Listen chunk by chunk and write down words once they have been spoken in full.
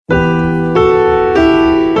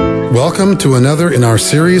Welcome to another in our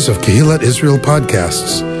series of Kehillat Israel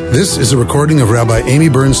podcasts. This is a recording of Rabbi Amy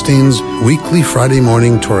Bernstein's weekly Friday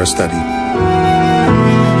morning Torah study.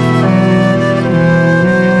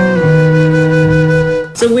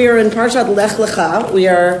 So we are in Parshat Lech Lecha. We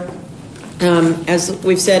are, as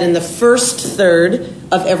we've said, in the first third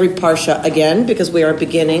of every Parsha again, because we are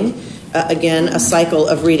beginning, again, a cycle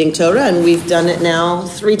of reading Torah, and we've done it now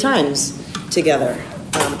 3 times together,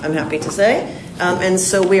 I'm happy to say. And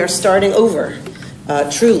so we are starting over,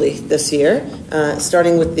 truly, this year,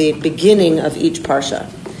 starting with the beginning of each Parsha.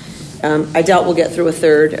 I doubt we'll get through a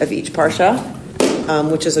third of each Parsha,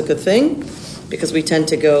 which is a good thing, because we tend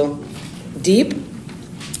to go deep.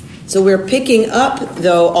 So we're picking up,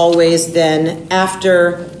 though, always then,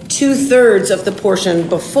 after 2/3 of the portion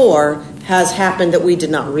before has happened that we did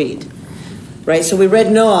not read. Right? So we read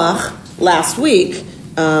Noach last week,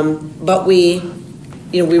 but we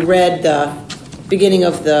read the beginning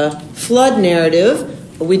of the flood narrative,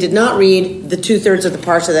 but we did not read the 2/3 of the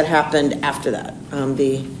parsha that happened after that.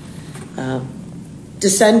 The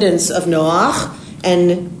descendants of Noach,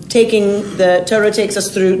 and the Torah takes us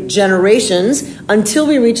through generations until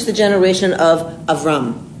we reach the generation of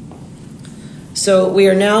Avram. So we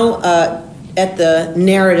are now at the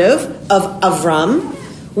narrative of Avram.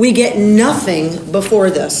 We get nothing before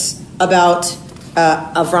this about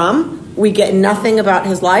Avram. We get nothing about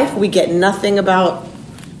his life. We get nothing about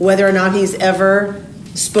whether or not he's ever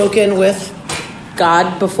spoken with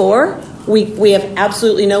God before. We have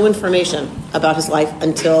absolutely no information about his life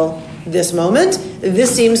until this moment.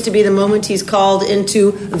 This seems to be the moment he's called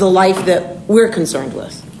into the life that we're concerned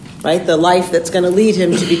with, right? The life that's going to lead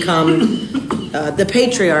him to become the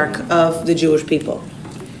patriarch of the Jewish people.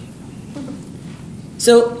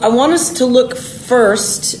 So I want us to look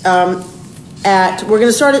first we're going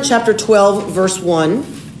to start at chapter 12, verse 1,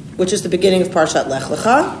 which is the beginning of Parshat Lech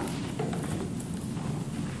Lecha.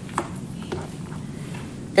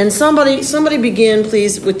 And somebody begin,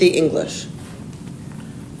 please, with the English.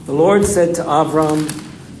 The Lord said to Avram,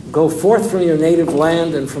 "Go forth from your native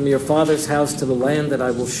land and from your father's house to the land that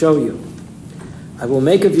I will show you. I will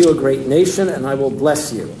make of you a great nation, and I will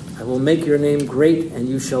bless you. I will make your name great, and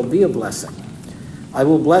you shall be a blessing. I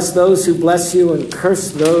will bless those who bless you and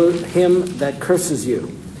curse him that curses you.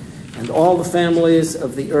 And all the families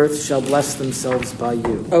of the earth shall bless themselves by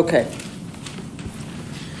you." Okay.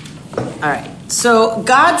 All right. So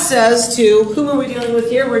God says to, who are we dealing with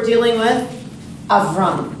here? We're dealing with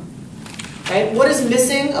Avram. Right? What is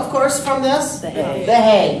missing, of course, from this? The hay. The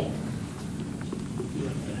hay.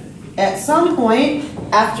 At some point,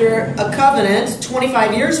 after a covenant,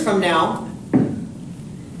 25 years from now,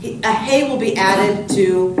 a hay will be added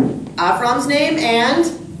to Avram's name and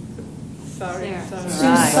to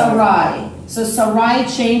Sarai. So Sarai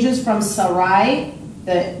changes from Sarai.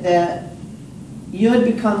 The Yud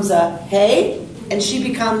becomes a hay, and she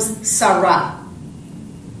becomes Sarah.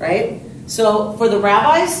 Right? So for the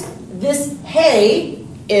rabbis, this hay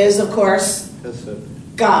is, of course,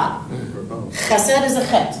 God. Chesed is a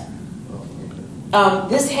chet.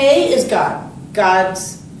 This hay is God.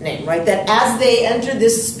 God's name, right? That as they enter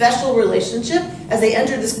this special relationship, as they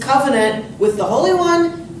enter this covenant with the Holy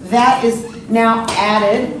One, that is now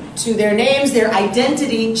added to their names. Their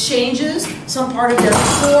identity changes. Some part of their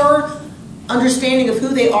core understanding of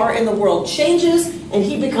who they are in the world changes, and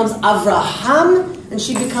he becomes Avraham, and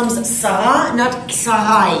she becomes Sarah, not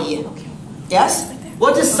Sarai. Yes?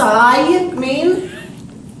 What does Sarai mean?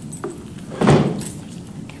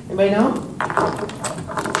 Anybody know?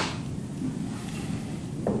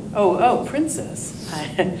 Oh, princess.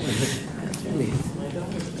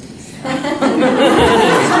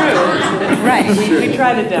 Right, we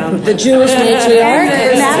tried it down. The Jewish matriarch.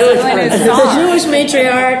 The Jewish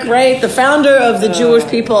matriarch, right? The founder of the Jewish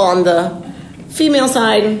people on the female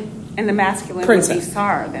side. And the masculine princess. would be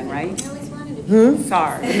Sar then, right? Hmm?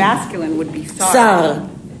 Sar. The masculine would be Sar. Sar,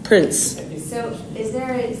 prince. So is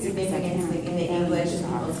there a significance in the English when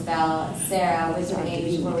people spell Sarah with an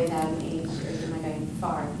H or without an H, or is it like a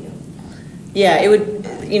far field? Yeah, it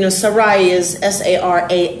would, Sarai is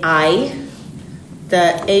Sarai.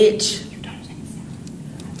 The H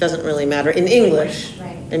doesn't really matter in English.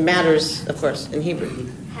 Right. It matters, of course, in Hebrew.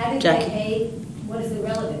 Having Jackie. that hay, what is the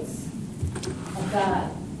relevance of God?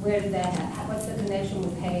 Where did that happen? What's the connection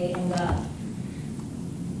with hay and God?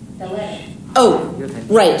 The letter. Oh,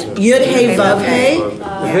 right. Yud Hey Vav Hey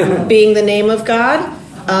being the name of God.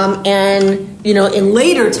 And, in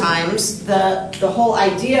later times, the whole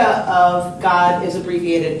idea of God is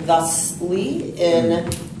abbreviated thusly in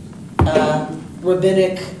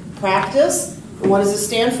rabbinic practice. And what does it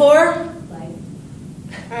stand for?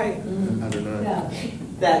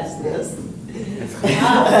 That's this.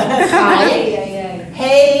 Hey.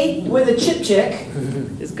 Hey with a chip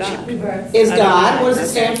Is God. Reverse. is God. What does it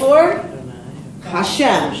stand for?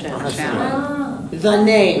 Hashem. Ah. The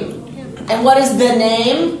name. And what is the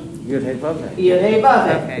name? Yud Hey Vav Hey. Yud Hey Vav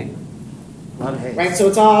Hey. Okay. A lot of Hey. Right, so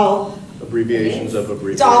it's all Abbreviations of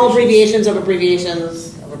abbreviations. It's all abbreviations of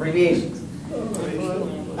abbreviations of abbreviations.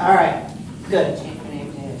 All right, good.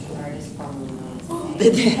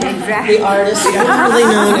 The artist formerly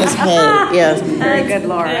known as Hay. Yes. Very good,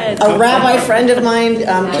 Laura. A rabbi friend of mine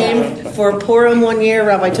came for Purim one year.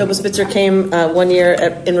 Rabbi Toba Spitzer came 1 year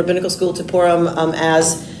in rabbinical school to Purim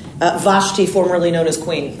as Vashti, formerly known as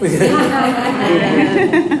Queen.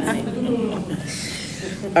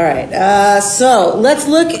 All right, so let's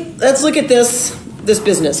look at this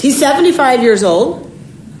business. He's 75 years old,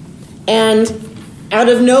 and out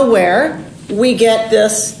of nowhere we get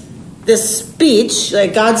this speech.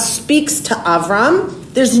 Like God speaks to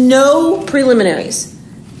Avram. There's no preliminaries.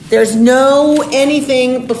 There's no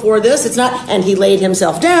anything before this. It's not, and he laid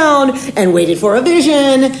himself down and waited for a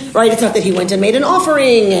vision, right? It's not that he went and made an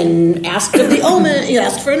offering and asked of the omen. He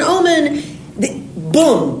asked for an omen.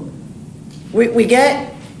 Boom. We get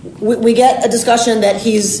a discussion that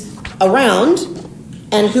he's around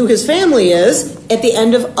and who his family is at the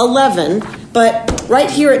end of 11. But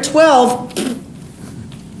right here at 12,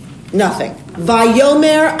 nothing.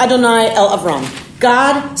 Vayomer Adonai el Avram.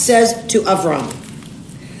 God says to Avram,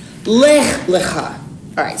 Lech lecha.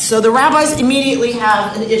 All right, so the rabbis immediately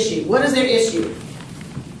have an issue. What is their issue?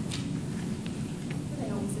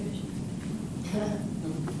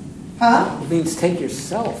 Huh? It means take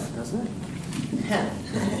yourself, doesn't it?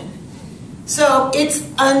 So it's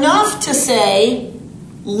enough to say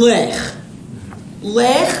lech.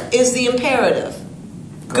 Lech is the imperative.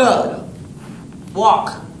 Go.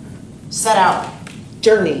 Walk. Set out.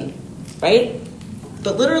 Journey. Right?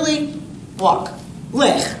 But literally, walk.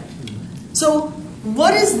 Lech. So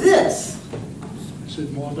what is this? Is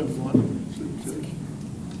it more than one?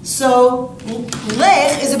 So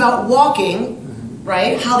lech is about walking,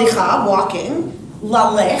 right? Halicha, walking.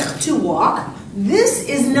 Lalech, to walk. This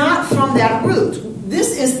is not from that root.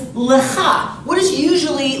 This is lecha. What is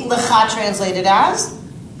usually lecha translated as?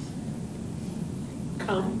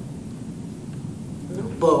 Come.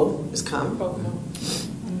 Bo is come.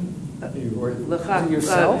 Lecha,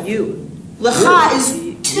 yourself? you. Lecha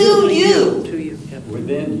is to you. To you. Yep.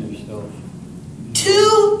 Within yourself.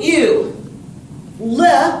 To you.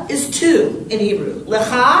 Le is to in Hebrew.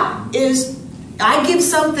 Lecha is I give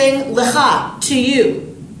something lecha to you.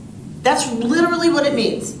 That's literally what it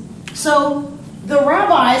means. So the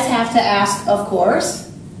rabbis have to ask, of course,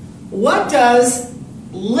 what does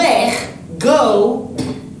lech, go,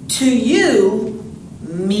 to you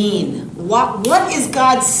mean? What is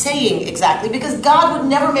God saying exactly? Because God would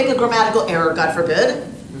never make a grammatical error, God forbid.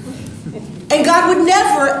 And God would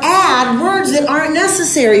never add words that aren't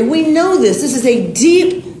necessary. We know this. This is a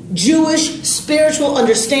deep Jewish spiritual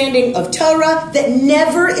understanding of Torah that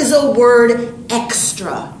never is a word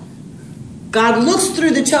extra. God looks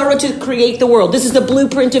through the Torah to create the world. This is the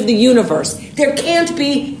blueprint of the universe. There can't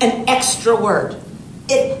be an extra word.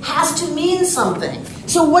 It has to mean something.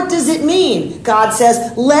 So what does it mean? God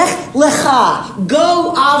says, Lech lecha,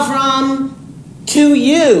 go Avram to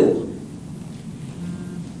you.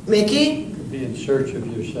 Mickey? To be in search of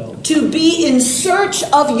yourself. To be in search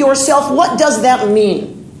of yourself. What does that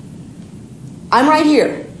mean? I'm right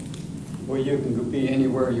here. Well, you can be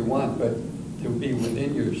anywhere you want, but to be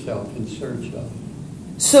within yourself in search of.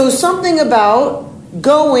 So something about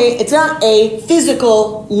going, it's not a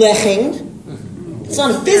physical leching. It's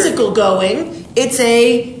not a physical going. It's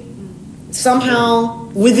a somehow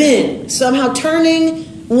within. Somehow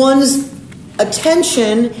turning one's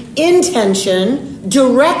attention, intention,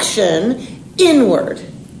 direction inward.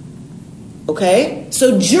 Okay?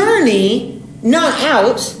 So journey, not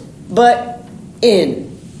out, but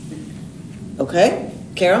in. Okay?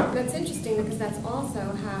 Carol? That's interesting because that's also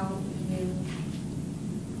how you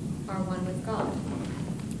are one with God.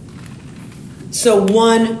 So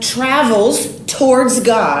one travels towards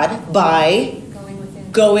God by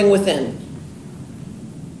going within.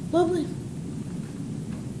 Lovely.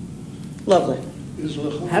 Lovely. Is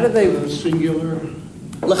lecha How do they- singular?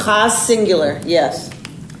 Lecha singular, yes.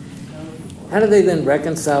 How do they then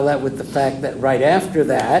reconcile that with the fact that right after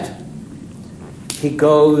that, he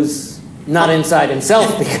goes not inside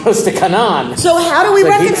himself, but he goes to Canaan? So how do we So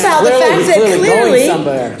reconcile the he's fact that clearly going clearly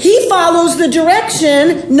somewhere. he follows the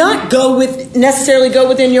direction, not necessarily go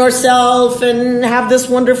within yourself and have this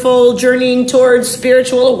wonderful journeying towards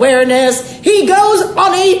spiritual awareness. He goes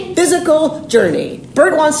on a physical journey.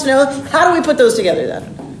 Bert wants to know, how do we put those together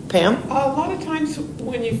then? Pam? A lot of times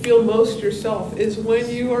when you feel most yourself is when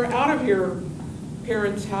you are out of your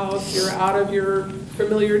parents' house, you're out of your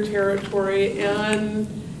familiar territory, and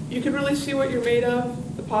you can really see what you're made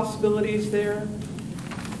of, the possibilities there.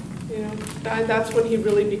 That's when he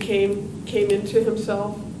really came into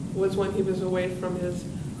himself, was when he was away from his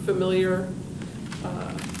familiar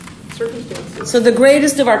circumstances. So the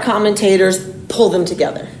greatest of our commentators pull them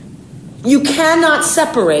together. You cannot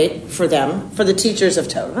separate for the teachers of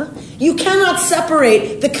Torah, you cannot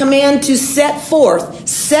separate the command to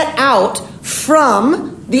set out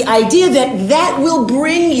from the idea that will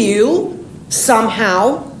bring you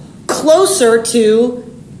somehow closer to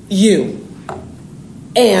you.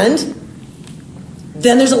 And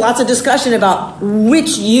then there's lots of discussion about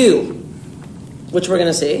which you, which we're going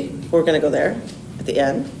to see. We're going to go there at the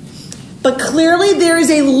end. But clearly there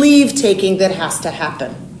is a leave-taking that has to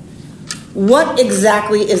happen. What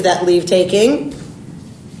exactly is that leave-taking?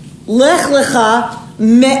 Lech lecha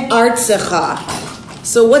me'artzecha.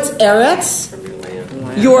 So what's eretz? From your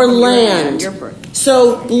land. Your land. Your birth.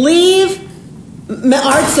 So leave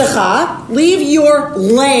me'artzecha, leave your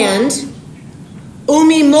land,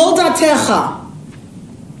 umi moldatecha.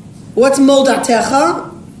 What's moldatecha?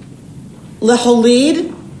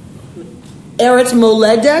 Leholid, eretz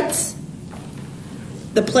moledet,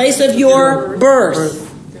 the place of your birth.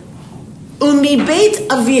 Umi beit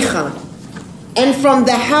avicha, and from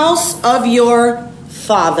the house of your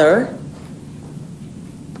father.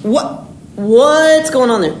 What's going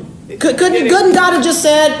on there? Couldn't God have just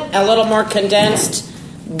said, a little more condensed,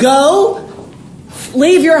 go,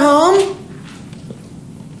 leave your home?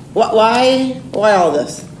 Why all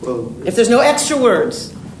this? Well, If there's no extra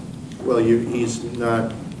words. well, he's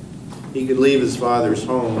not. He could leave his father's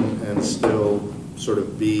home and still sort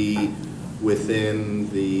of be within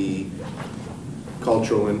the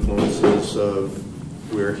cultural influences of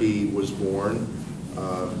where he was born.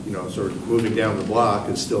 Sort of moving down the block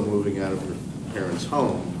is still moving out of your parents'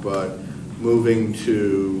 home, but moving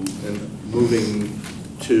to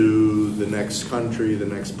the next country, the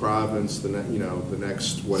next province, the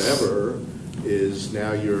next whatever is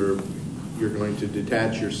now you're going to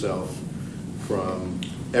detach yourself from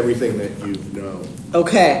everything that you've known.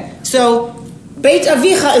 Okay, so Beit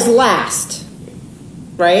Avicha is last,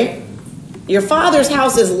 right? Your father's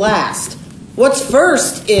house is last. What's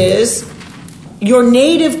first is your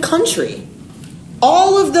native country.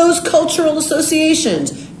 All of those cultural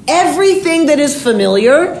associations, everything that is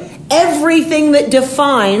familiar, everything that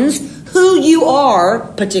defines who you are,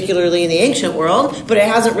 particularly in the ancient world, but it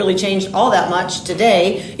hasn't really changed all that much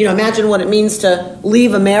today. Imagine what it means to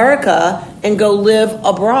leave America and go live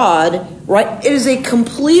abroad, right? It is a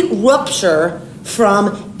complete rupture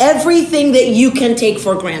from everything that you can take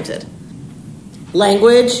for granted.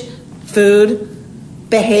 Language, food,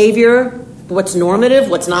 behavior, what's normative,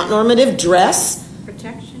 what's not normative, dress,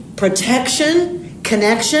 protection,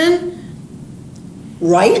 connection,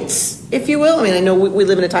 rights, if you will. I know we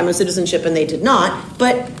live in a time of citizenship and they did not,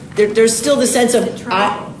 but there's still the sense of,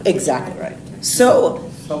 exactly right. So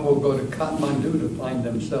Some will go to Kathmandu to find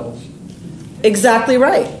themselves. Exactly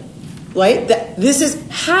right. Right? This is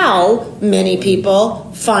how many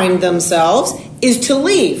people find themselves, is to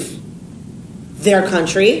leave their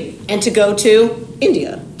country and to go to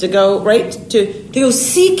India, to go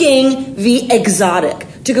seeking the exotic,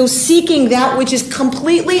 to go seeking that which is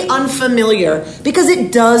completely unfamiliar, because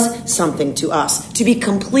it does something to us, to be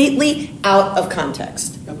completely out of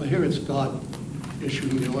context. Yeah, but here it's God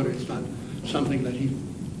issuing the order. It's not something that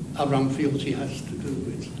Avram feels he has to do.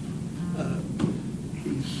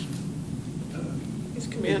 He's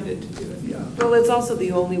commanded to do it. Yeah. Well, it's also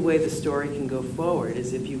the only way the story can go forward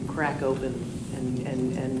is if you crack open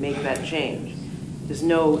and make that change. There's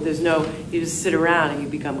no, you just sit around and you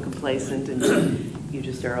become complacent and you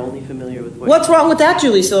just are only familiar with What's wrong with that,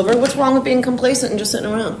 Julie Silver? What's wrong with being complacent and just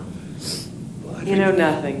sitting around? Well, You know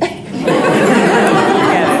nothing. Forget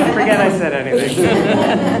I said anything.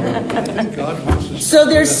 I think God wants us. So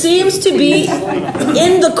there seems to be,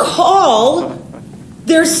 in the call,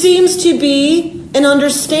 there seems to be an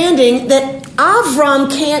understanding that Avram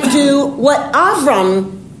can't do what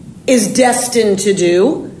Avram is destined to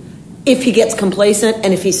do if he gets complacent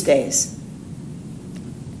and if he stays.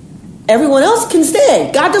 Everyone else can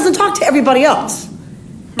stay. God doesn't talk to everybody else.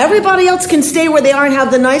 Everybody else can stay where they are and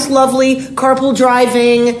have the nice, lovely carpool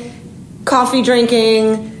driving, coffee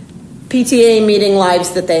drinking, PTA meeting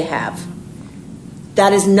lives that they have.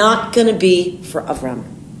 That is not going to be for Avram.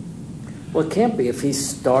 Well, it can't be if he's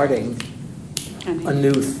starting a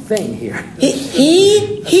new thing here.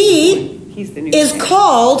 He He's the new is man.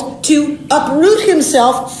 called to uproot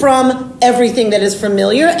himself from everything that is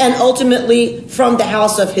familiar and ultimately from the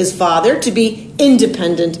house of his father, to be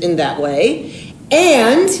independent in that way.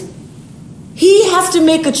 And he has to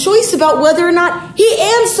make a choice about whether or not he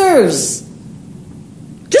answers.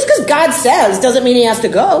 Just because God says doesn't mean he has to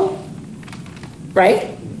go.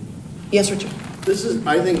 Right? Yes, Richard?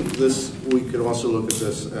 I think we could also look at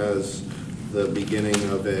this as the beginning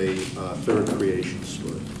of a third creation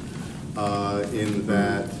story. In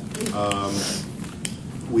that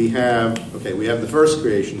we have the first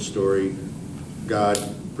creation story. God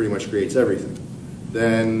pretty much creates everything.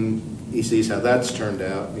 Then he sees how that's turned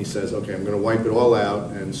out, and he says, okay, I'm going to wipe it all out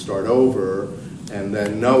and start over. And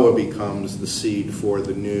then Noah becomes the seed for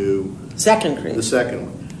the new second creation. The second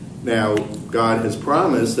one. Now, God has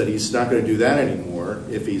promised that he's not going to do that anymore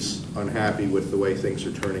if he's unhappy with the way things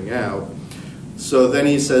are turning out. So then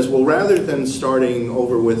he says, well, rather than starting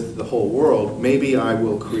over with the whole world, maybe I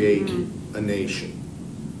will create a nation.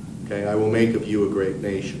 Okay, I will make of you a great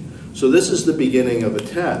nation. So this is the beginning of a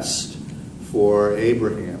test for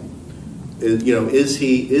Abraham. Is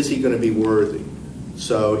he going to be worthy?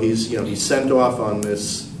 So he's sent off on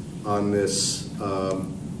this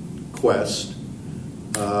quest,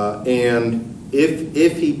 and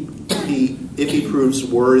if he proves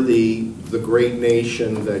worthy, the great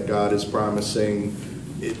nation that God is promising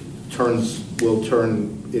will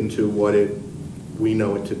turn into what we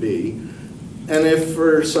know it to be. And if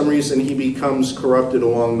for some reason he becomes corrupted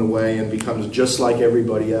along the way and becomes just like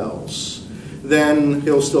everybody else, then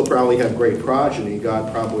he'll still probably have great progeny.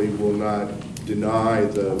 God probably will not deny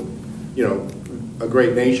a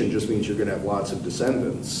great nation just means you're going to have lots of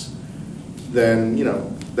descendants. Then,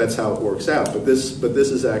 that's how it works out. But this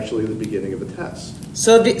is actually the beginning of a test.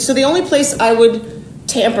 So the only place I would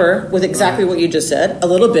tamper with exactly what you just said a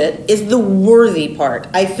little bit is the worthy part.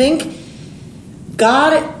 I think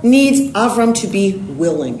God needs Avram to be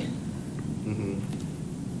willing. Mm-hmm.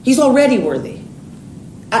 He's already worthy.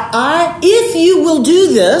 If you will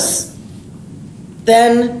do this,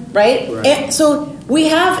 then, right? And so we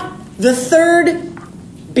have the third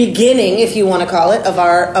beginning, if you want to call it, of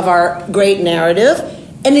our great narrative.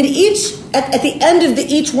 And at the end of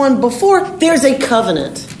each one before, there's a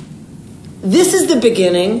covenant. This is the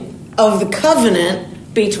beginning of the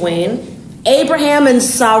covenant between Abraham and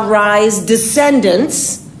Sarai's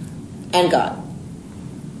descendants and God.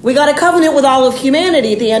 We got a covenant with all of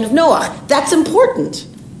humanity at the end of Noah. That's important.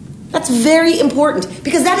 That's very important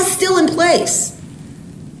because that is still in place.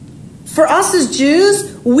 For us as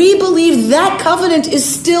Jews, we believe that covenant is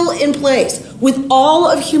still in place with all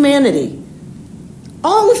of humanity.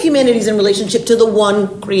 All of humanity is in relationship to the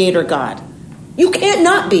one creator God. You can't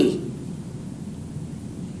not be,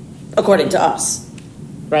 according to us,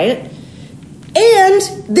 right? And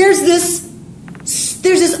there's this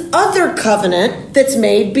other covenant that's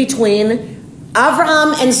made between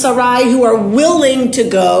Avraham and Sarai, who are willing to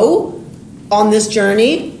go on this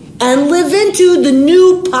journey and live into the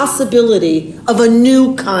new possibility of a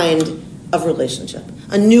new kind of relationship,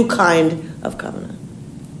 a new kind of covenant.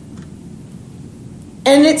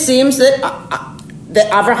 And it seems that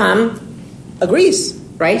Avraham agrees,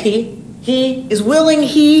 right? He is willing.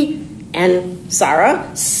 He and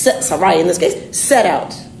Sarai in this case, set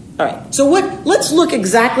out. All right. So let's look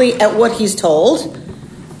exactly at what he's told.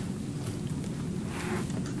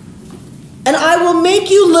 And I will make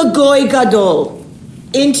you Lagoy Gadol,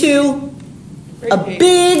 into a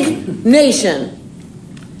big nation.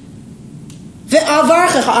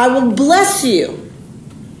 Ve'avarchecha, I will bless you.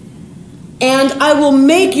 And I will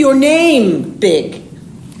make your name big,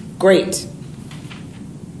 great.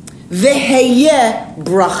 Veheyeh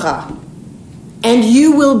bracha, and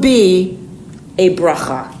you will be a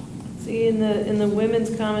bracha. See, in the women's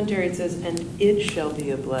commentary it says, and it shall be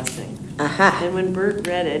a blessing. Aha. And when Bert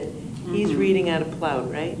read it, he's reading out of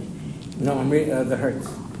Plowed, right? No, I'm reading the Hertz.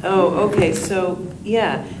 Oh, okay. So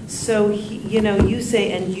yeah. So you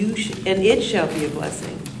say, and it shall be a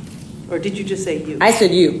blessing, or did you just say you? I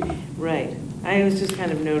said you. Right. I was just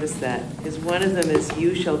kind of noticed that because one of them is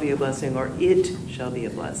you shall be a blessing, or it shall be a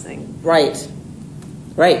blessing. Right.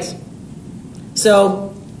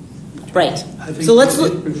 So, right. I think so let's it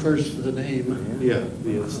look. refers to the name. Yeah,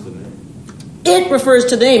 it's the name. It refers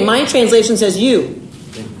to the name. My translation says you.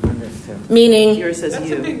 Meaning, Yours says That's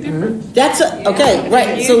you. a big difference. that's okay,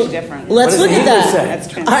 right? Huge So difference. let's look at that.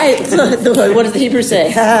 That's All right. So what does the Hebrew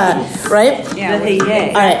say? Right? Yeah. Veheyeh.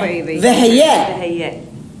 All right. Veheyeh. Veheyeh.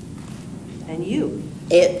 And you.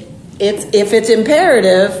 It's if it's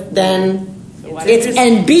imperative, then it's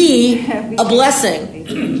and be a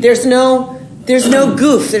blessing. There's no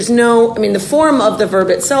goof. The form of the verb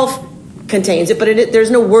itself contains it, but there's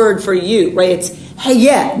no word for you, right? It's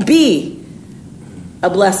hayeh, be a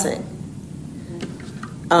blessing.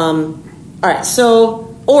 All right,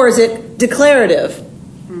 so, or is it declarative?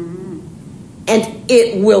 And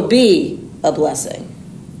it will be a blessing.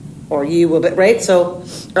 Or you will be, right? So, all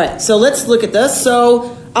right, so let's look at this.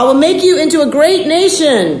 So, I will make you into a great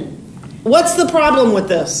nation. What's the problem with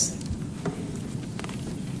this?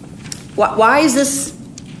 Why is this?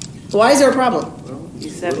 Why is there a problem?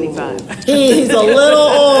 He's 75. He's a little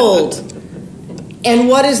old. And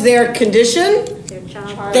what is their condition?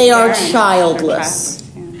 They are childless.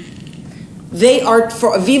 They are,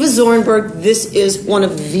 for Aviva Zornberg, this is one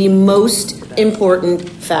of the most important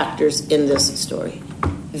factors in this story.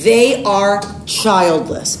 They are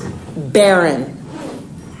childless, barren.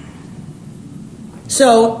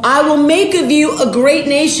 So, I will make of you a great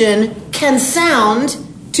nation can sound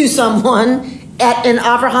to someone at an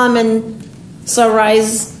Avram and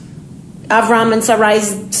Sarai's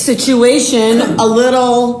situation a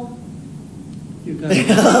little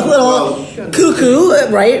cuckoo,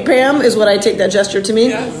 right, Pam, is what I take that gesture to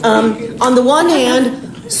mean. Yes. On the one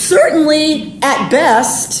hand, certainly at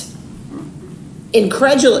best,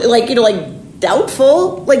 incredulous, like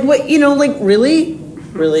doubtful, like what, really?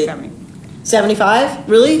 75?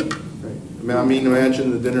 Really? I mean, imagine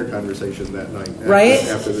the dinner conversation that night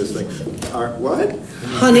after this thing. What?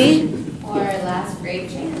 Honey? Or our last great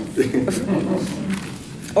chance.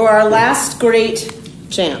 Or our last great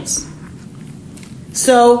chance.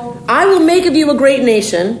 So, I will make of you a great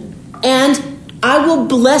nation, and I will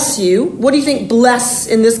bless you. What do you think bless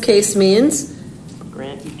in this case means?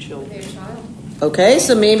 Grant you children. Okay,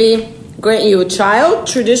 so maybe grant you a child.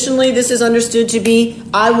 Traditionally, this is understood to be,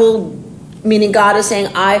 I will, meaning God is saying,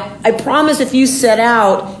 I promise if you set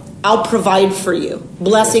out, I'll provide for you.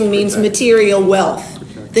 Blessing means material wealth.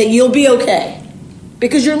 That you'll be okay.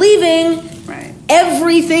 Because you're leaving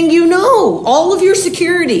everything you know. All of your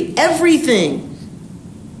security. Everything.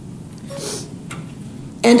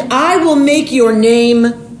 And I will make your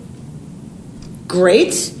name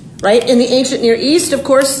great. Right? In the ancient Near East, of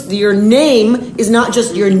course, your name is not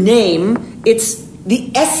just your name. It's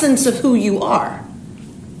the essence of who you are.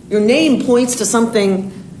 Your name points to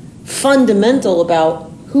something fundamental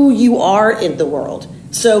about who you are in the world.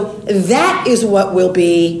 So that is what will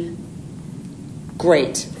be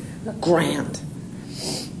great, grand.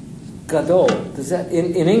 Gadol, does that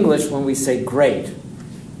in English when we say great,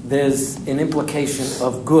 there's an implication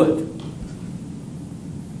of good.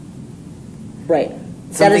 Right.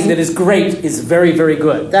 Something that is great is very, very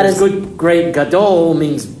good. That is good. Great. Gadol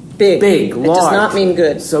means big, large. It does not mean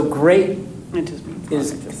good. So great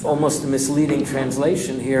is almost a misleading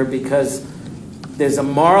translation here because there's a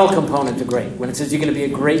moral component to great. When it says you're going to be a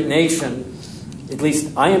great nation, at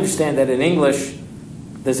least I understand that in English,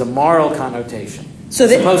 there's a moral connotation. So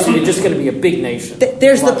as opposed to you're just going to be a big nation.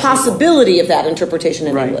 There's the possibility of that interpretation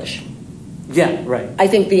in English. Yeah, right. I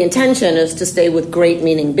think the intention is to stay with great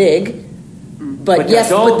meaning big. But yes,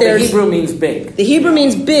 Gadol, but there's the Hebrew means big. The Hebrew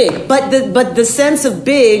means big, but the sense of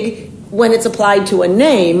big when it's applied to a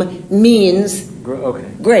name means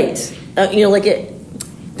great.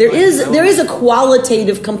 There is a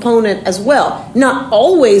qualitative component as well. Not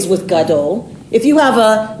always with Gadol. If you have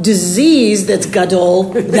a disease that's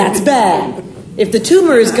Gadol, that's bad. If the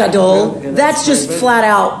tumor is Gadol, that's just flat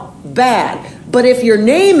out bad. But if your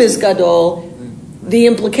name is Gadol, the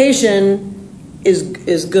implication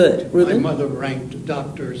is good. Reuben? My mother ranked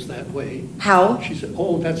doctors that way. How? She said,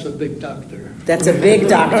 "Oh, that's a big doctor." That's a big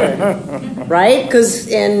doctor, right? Because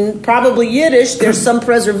in probably Yiddish, there's some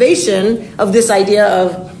preservation of this idea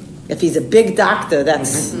of if he's a big doctor,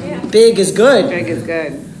 that's big is good. Big is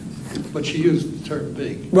good. But she used the term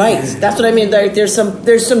big. Right. That's what I mean. There's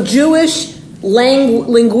some Jewish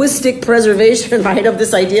linguistic preservation, right, of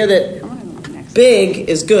this idea that big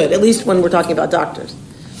is good, at least when we're talking about doctors.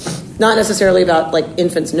 Not necessarily about like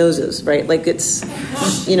infants' noses, right? Like it's,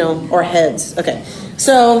 or heads. Okay.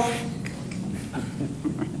 So,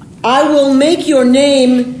 I will make your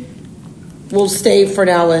name, we'll stay for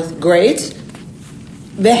now with great,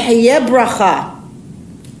 v'hayeh bracha,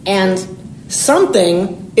 and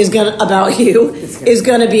something is about you is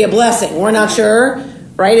going to be a blessing. We're not sure,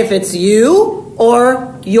 right, if it's you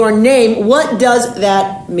or your name. What does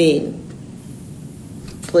that mean?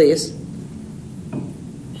 Please.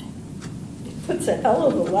 It's a hell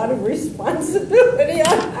of a lot of responsibility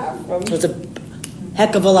on Avram. It's a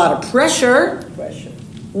heck of a lot of pressure.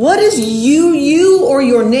 What is you or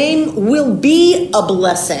your name will be a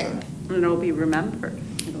blessing? And it'll be remembered.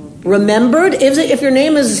 Remembered? If your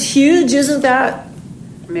name is huge, isn't that?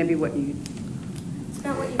 Maybe what you... It's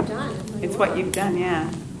not what you've done. It's what you've done, yeah.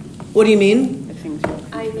 What do you mean?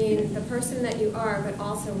 I mean, the person that you are, but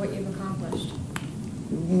also what you've accomplished.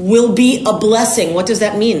 Will be a blessing. What does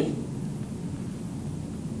that mean?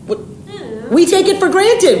 We take it for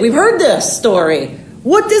granted. We've heard this story.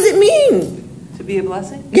 What does it mean? To be a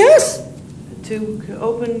blessing? Yes. To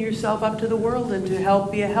open yourself up to the world and to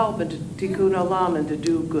help be a help and to tikkun olam and to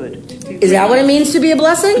do good. Is that what it means to be a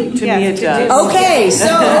blessing? To me it does. Okay, so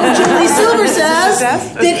Julie Silver says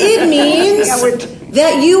that it means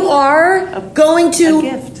that you are going to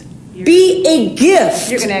be a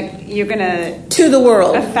gift. You're gonna to the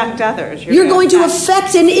world. Affect others. You're going to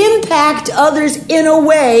affect and impact others in a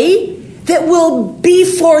way that will be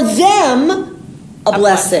for them a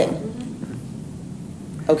blessing.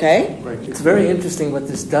 Okay? It's very interesting what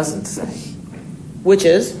this doesn't say. Which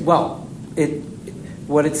is? Well,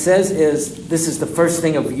 what it says is, this is the first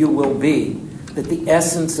thing of you will be, that the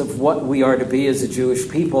essence of what we are to be as a Jewish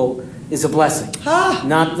people is a blessing.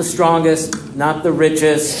 Not the strongest, not the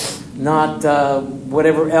richest, not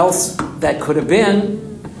whatever else that could have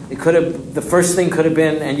been. The first thing could have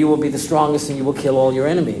been, and you will be the strongest and you will kill all your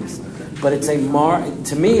enemies. But it's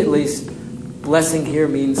to me at least, blessing here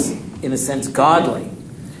means, in a sense, godly.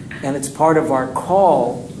 And it's part of our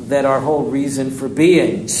call, that our whole reason for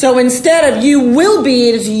being. So instead of you will be,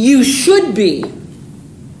 it is you should be.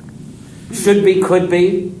 Should be, could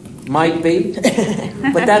be, might be.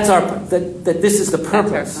 But that's that this is the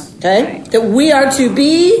purpose. Okay? That we are to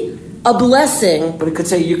be a blessing. But it could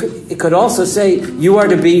say, it could also say, you are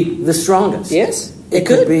to be the strongest. Yes. It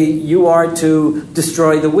could be, you are to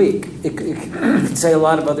destroy the weak. It could say a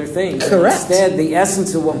lot of other things. Correct. Instead, the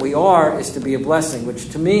essence of what we are is to be a blessing, which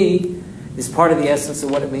to me is part of the essence of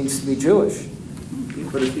what it means to be Jewish.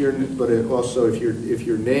 But if your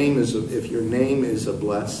name is a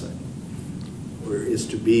blessing, or is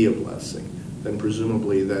to be a blessing, then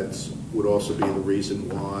presumably that would also be the reason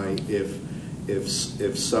why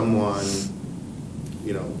if someone,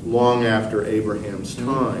 long after Abraham's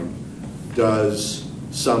time, does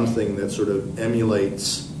something that sort of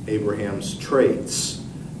emulates Abraham's traits,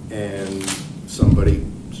 and somebody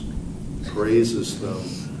praises them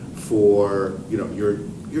for,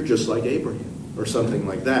 you're just like Abraham, or something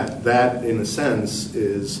like that. That, in a sense,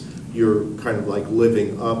 is you're kind of like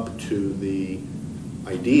living up to the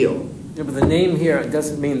ideal. Yeah, but the name here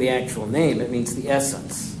doesn't mean the actual name; it means the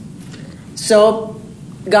essence. So,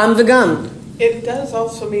 gam v'gam. It does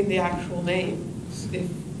also mean the actual name.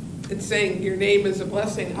 It's saying your name is a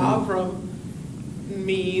blessing. Avram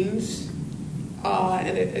means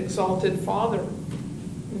an exalted father.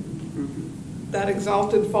 That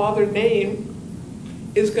exalted father name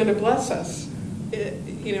is going to bless us.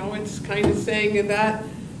 It's kind of saying that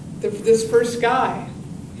this first guy,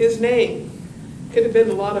 his name, could have been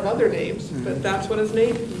a lot of other names, but that's what his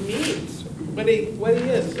name means. What he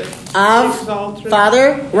is. Av,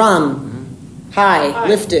 father, Ram, high,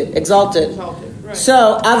 lifted, exalted. Right.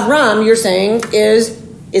 So Avram, you're saying, is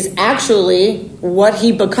actually what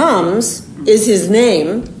he becomes is his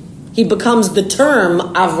name. He becomes the term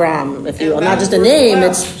Avram, if you will. Not just a name,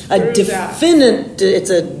 it's a definite, it's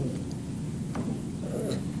a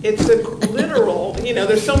literal,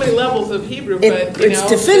 there's so many levels of Hebrew, but it's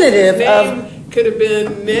definitive his of name could have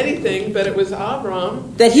been anything, but it was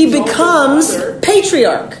Avram. That he becomes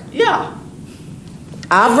patriarch. Yeah.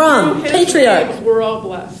 Avram, his patriarch. Names were all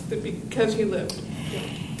blessed because he lived.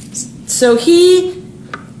 So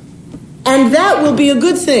and that will be a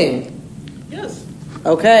good thing. Yes.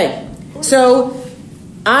 Okay. So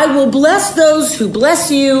I will bless those who bless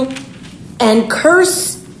you and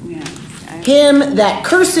curse him that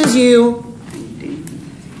curses you.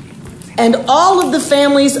 And all of the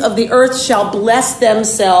families of the earth shall bless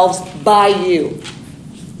themselves by you.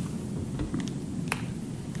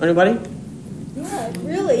 Anybody? Yeah, it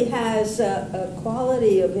really has a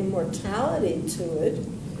quality of immortality to it.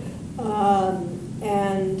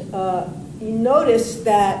 And you notice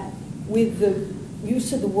that with the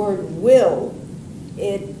use of the word will,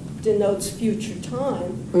 it denotes future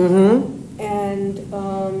time. Mm-hmm. And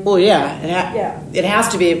well, yeah, it has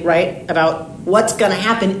to be right about what's going to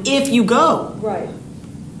happen if you go right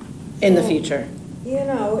in the future.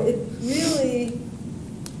 It really,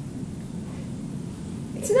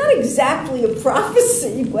 it's not exactly a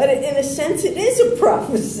prophecy, but in a sense it is a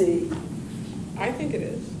prophecy. I think it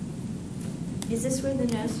is. Is this where the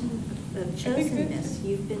notion of chosenness?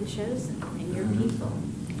 You've been chosen and your people.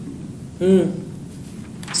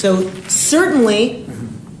 So certainly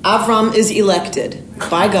Avram is elected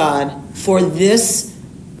by God for this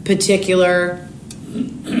particular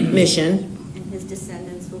mission. And his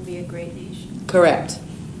descendants will be a great nation. Correct.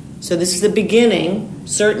 So this is the beginning,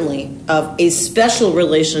 certainly, of a special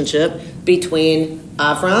relationship between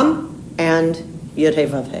Avram and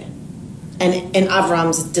Yod-Heh-Vav-Heh. And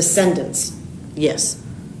Avram's descendants. Yes.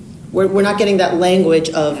 We're not getting that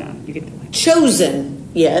language of chosen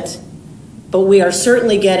yet, but we are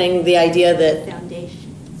certainly getting the idea that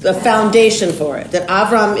the foundation for it, that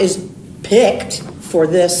Avram is picked for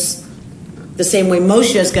this the same way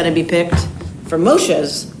Moshe is going to be picked for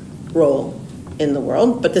Moshe's role in the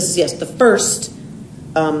world. But this is, yes, the first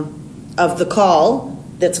of the call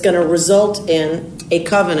that's going to result in a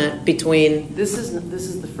covenant between... This is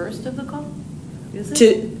the first of the call? Is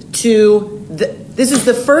it? This is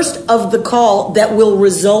the first of the call that will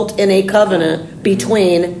result in a covenant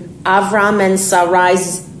between Avram and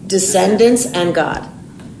Sarai's descendants and God.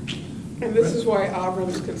 And this is why Avram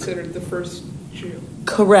is considered the first Jew.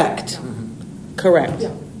 Correct. Correct.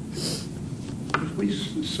 Yeah. If we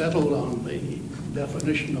settled on the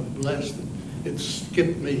definition of blessed, it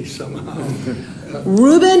skipped me somehow.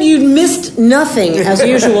 Reuben, you missed nothing as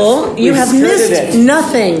usual. You have missed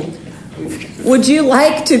nothing. Would you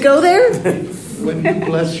like to go there? When you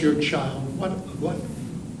bless your child,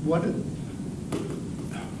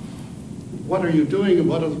 what are you doing, and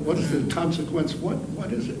what is the consequence?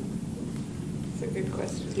 What is it? It's a good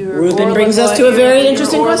question. Reuben brings us to a very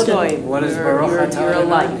interesting question. What is Baruch? You're a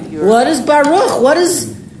light. What is Baruch? What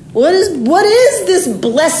is this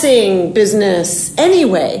blessing business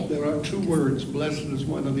anyway? There are two words, blessed is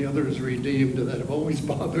one and the other is redeemed, that have always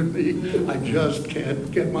bothered me. I just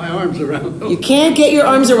can't get my arms around them. You can't get your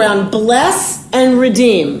arms around bless and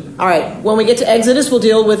redeem. All right, when we get to Exodus, we'll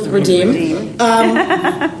deal with redeem.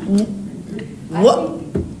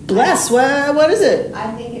 Bless, what is it?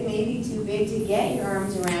 I think it may be too big to get your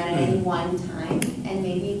arms around at any one time, and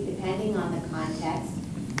maybe depending on the context,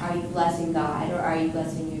 are you blessing God or are you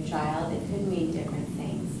blessing your child? It could mean different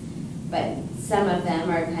things. But some of them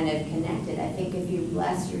are kind of connected. I think if you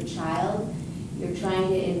bless your child, you're trying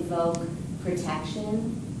to invoke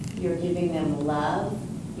protection, you're giving them love,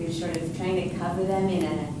 you're sort of trying to cover them in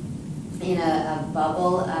a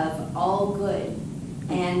bubble of all good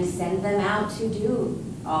and send them out to do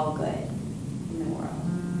all good in the world.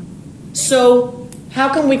 So how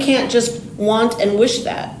come we can't just want and wish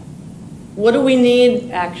that? What do we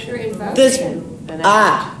need? Action.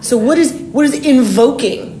 So what is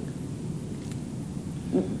invoking?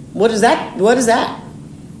 What is that? What is that?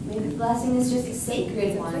 Maybe blessing is just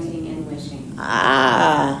sacred wanting and wishing.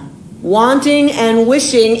 Wanting and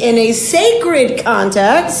wishing in a sacred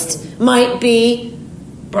context might be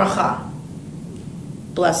bracha,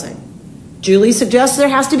 blessing. Julie suggests there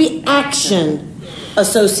has to be action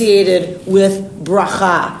associated with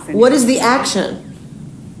bracha. What is the action?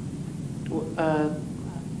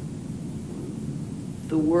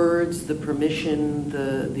 The words, the permission,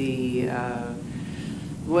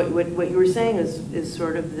 what you were saying is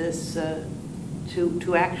sort of this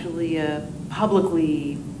to actually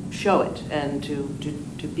publicly show it and to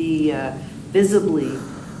be visibly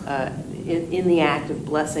in the act of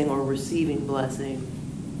blessing or receiving blessing,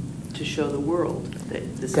 to show the world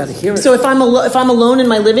that this Got to hear it. So if I'm alone in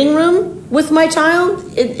my living room with my child,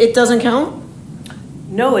 it doesn't count?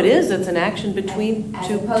 No, it is. It's an action between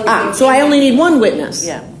two. So I only need one witness.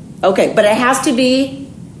 Yeah. Okay, but it has to be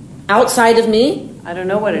outside of me? I don't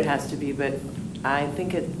know what it has to be, but I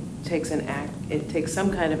think it takes it takes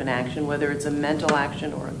some kind of an action, whether it's a mental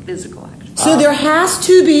action or a physical action. So there has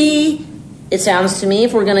to be, it sounds to me,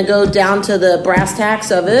 if we're going to go down to the brass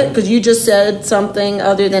tacks of it, because you just said something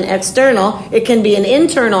other than external, it can be an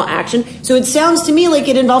internal action. So it sounds to me like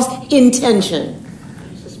it involves intention.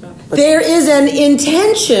 There is an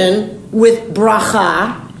intention with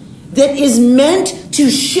bracha that is meant to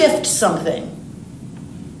shift something.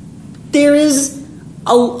 There is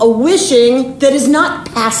a wishing that is not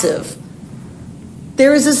passive.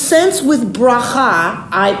 There is a sense with bracha,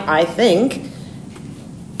 I think,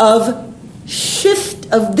 of shift,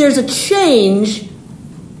 there's a change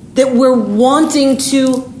that we're wanting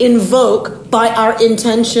to invoke by our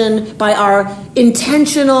intention, by our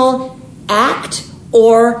intentional act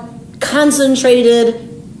or concentrated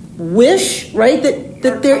wish, right? That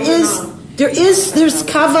there's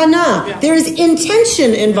kavanah. There is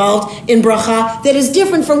intention involved in bracha that is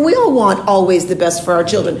different from, we all want always the best for our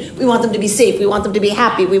children. We want them to be safe. We want them to be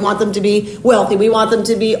happy. We want them to be wealthy. We want them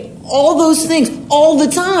to be all those things all the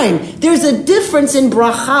time. There's a difference in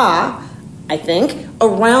bracha, I think,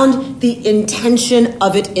 around the intention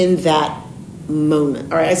of it in that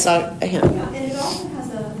moment. All right, I saw a hand. Yeah, and it also has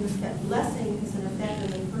an effect. Blessing has an effect on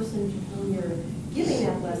the person to whom you're giving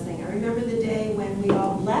that blessing. I remember the day when we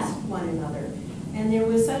all blessed one another, and there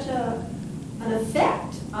was such an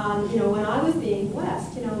effect when I was being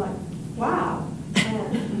blessed, like, wow.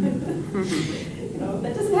 And,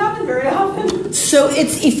 that doesn't happen very often. So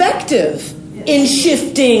it's effective in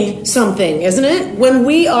shifting something, isn't it? When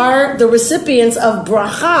we are the recipients of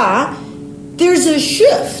bracha, there's a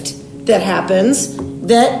shift that happens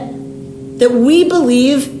that we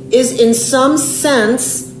believe is in some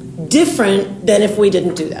sense different than if we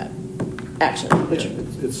didn't do that action.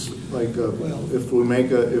 It's like if we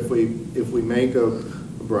make a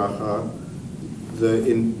bracha,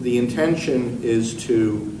 the intention is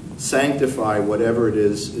to sanctify whatever it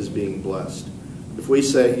is being blessed. If we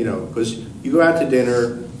say, because you go out to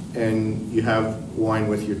dinner and you have wine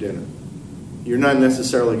with your dinner, you're not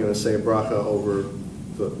necessarily going to say a bracha over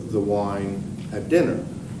the wine at dinner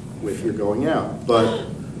if you're going out, but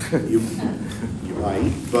you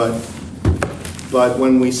might. But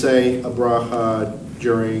when we say a bracha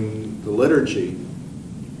during the liturgy,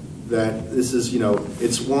 that this is,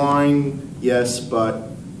 it's wine, yes, but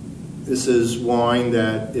this is wine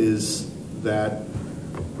that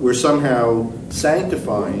we're somehow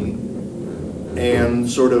sanctifying and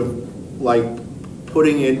sort of like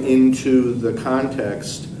putting it into the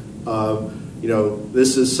context of,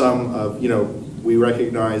 this is some of, we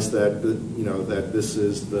recognize that, that this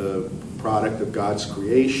is the product of God's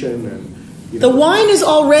creation. And the wine is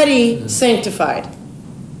already sanctified.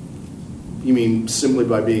 You mean simply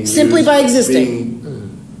by being Simply by existing.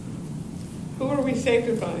 Who are we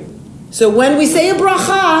sanctifying? So when we say a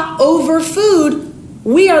bracha over food,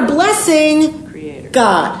 we are blessing Creator.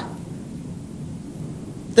 God.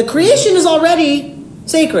 The creation is already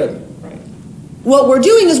sacred. Right. What we're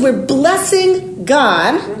doing is we're blessing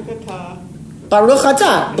God. Baruch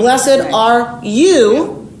atah. Blessed are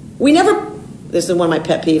you. We never. This is one of my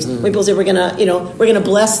pet peeves. When people say we're gonna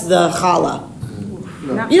bless the challah.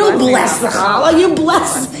 You don't bless the challah. You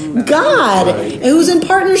bless God, who's in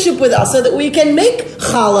partnership with us, so that we can make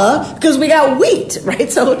challah because we got wheat, right?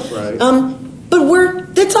 So,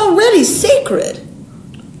 but that's already sacred.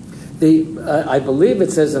 I believe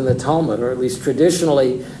it says in the Talmud, or at least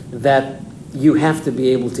traditionally, that you have to be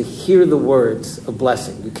able to hear the words of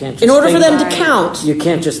blessing. You can't just in order for them to count. You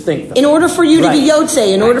can't just think them. In order for you to be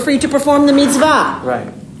yotzei, in order for you to perform the mitzvah.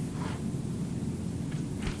 Right.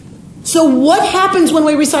 So what happens when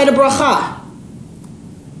we recite a bracha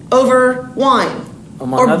over wine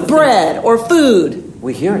or bread or food?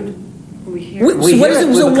 We hear it. So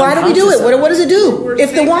why do we do it? What does it do?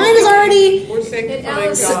 If the wine is already... We're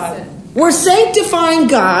sanctifying God. We're sanctifying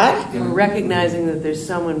God. And we're recognizing that there's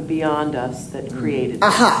someone beyond us that created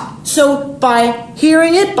us. Aha. So by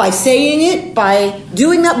hearing it, by saying it, by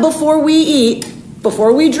doing that before we eat,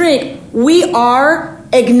 before we drink, we are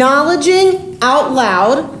acknowledging out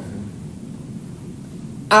loud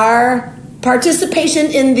our participation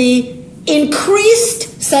in the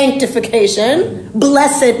increased sanctification,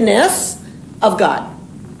 blessedness of God.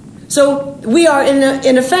 So we are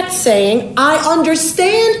in effect saying, I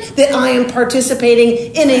understand that I am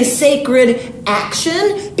participating in a sacred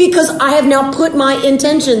action because I have now put my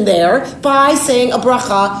intention there by saying a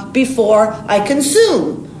bracha before I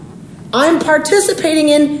consume. I'm participating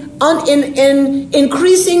in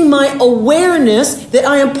increasing my awareness that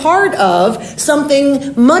I am part of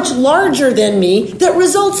something much larger than me that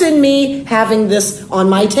results in me having this on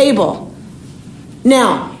my table.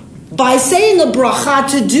 Now, by saying a bracha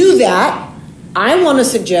to do that, I want to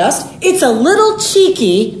suggest it's a little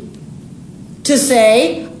cheeky to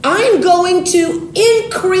say, I'm going to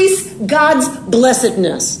increase God's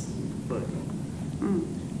blessedness.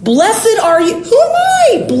 Blessed are you. Who am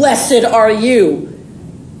I? Blessed are you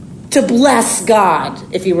to bless God.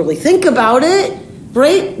 If you really think about it,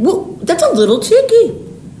 right? Well, that's a little cheeky.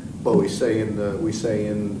 Well, we say in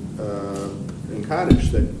Kaddish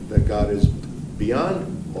that God is beyond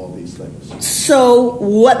all these things. So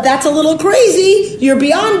what? That's a little crazy. You're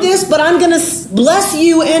beyond this, but I'm going to bless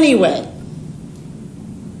you anyway.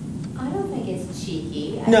 I don't think it's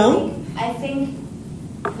cheeky. I think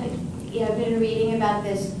I've been reading about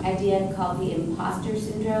this idea called the imposter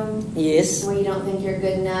syndrome. Yes. Where you don't think you're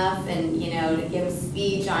good enough and, to give a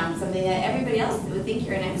speech on something that everybody else would think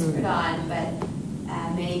you're an expert on, but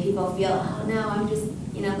many people feel, oh no, I'm just,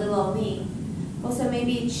 little old me. Well, so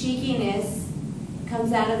maybe cheekiness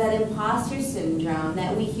comes out of that imposter syndrome,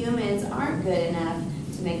 that we humans aren't good enough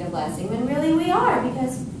to make a blessing, when really we are,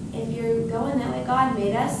 because if you're going that way, God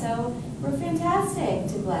made us, so we're fantastic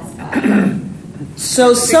to bless God.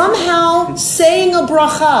 So somehow saying a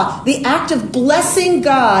bracha, the act of blessing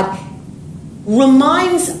God,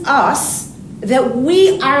 reminds us that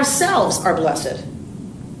we ourselves are blessed.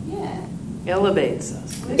 Yeah. Elevates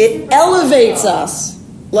us. It elevates us.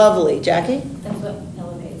 Lovely. Jackie? That's what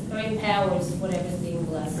elevates. empowers whatever's being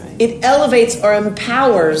blessed. It elevates or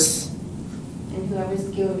empowers. And whoever's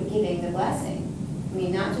giving the blessing. I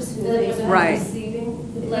mean, not just who's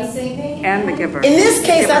Receiving the blessing. And the giver. In this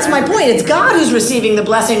case, that's my point. It's God who's receiving the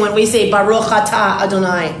blessing when we say Baruch Atah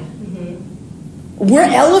Adonai. Mm-hmm. We're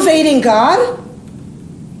elevating God.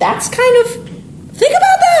 That's kind of, think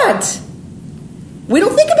about that. We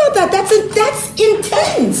don't think about that. That's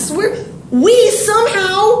intense. We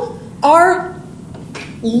somehow are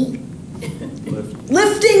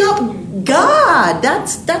lifting up God.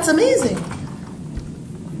 That's amazing.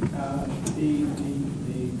 The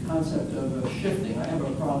concept of shifting, I have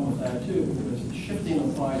a problem with that too, because the shifting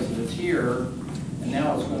implies that it's here and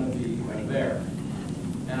now it's going to be there.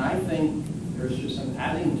 And I think there's just an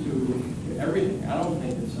adding to everything. I don't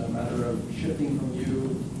think it's a matter of shifting from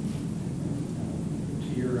you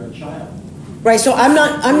to your child. Right, so I'm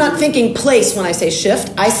not thinking place when I say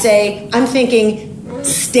shift. I'm thinking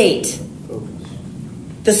state.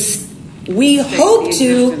 We hope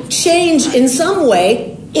to change in some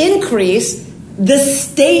way, increase the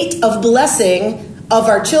state of blessing of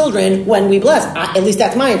our children when we bless. At least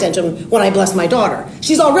that's my intention when I bless my daughter.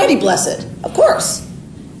 She's already blessed, of course.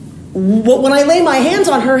 When I lay my hands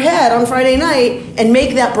on her head on Friday night and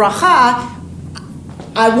make that bracha,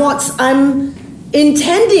 I'm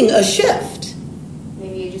intending a shift.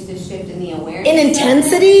 Maybe just a shift in the awareness. In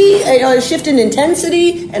intensity, a shift in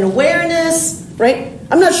intensity and awareness, right?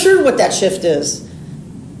 I'm not sure what that shift is,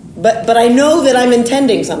 but I know that I'm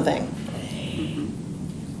intending something.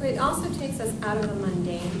 But it also takes us out of the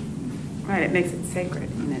mundane. Right, it makes it sacred.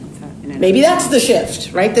 Maybe that's the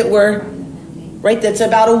shift, right? That's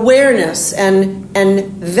about awareness and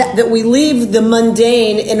that we leave the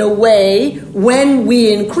mundane in a way when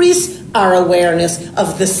we increase our awareness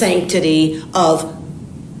of the sanctity of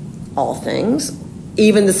all things,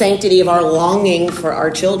 even the sanctity of our longing for our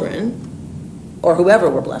children or whoever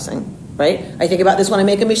we're blessing, right? I think about this when I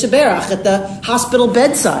make a mishaberach at the hospital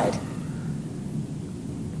bedside,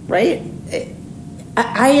 right?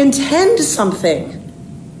 I intend something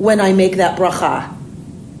when I make that bracha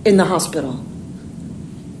in the hospital.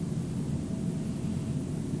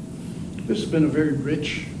 This has been a very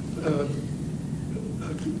rich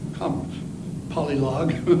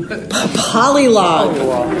polylogue.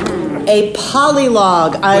 A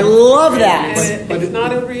polylogue. I love that. It's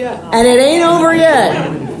not over yet. And it ain't over yet.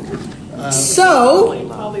 So,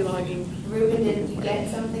 Ruben, did you get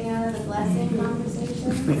something out of the blessing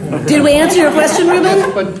conversation? Did we answer your question,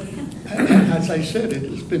 Ruben? But as I said, it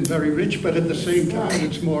has been very rich, but at the same time,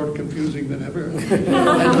 it's more confusing than ever. And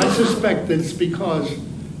I suspect it's because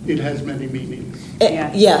it has many meanings.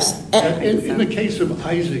 Yes. In the case of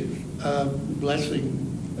Isaac blessing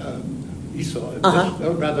Esau,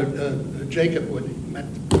 or rather Jacob, when he met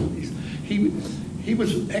he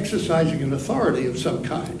was exercising an authority of some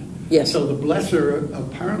kind. Yes. So the blesser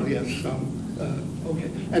apparently has some. Okay.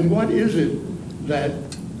 And what is it that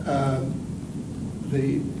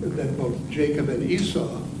that both Jacob and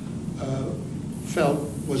Esau felt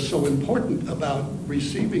was so important about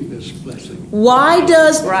receiving this blessing? Why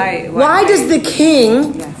does the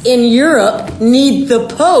king in Europe need the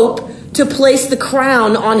Pope to place the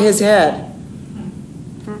crown on his head?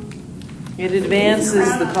 It advances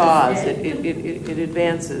the cause. It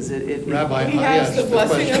advances. Rabbi, he has the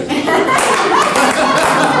blessing of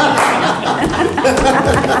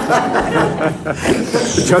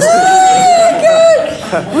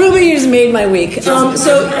Ruben, you just made my week. Just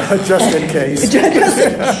in case.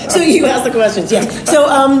 So you asked the questions, yes. So,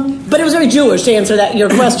 but it was very Jewish to answer your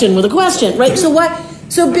question with a question, right? So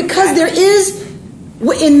because there is,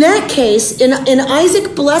 in that case, in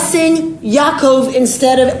Isaac blessing Yaakov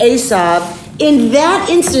instead of Esav, in that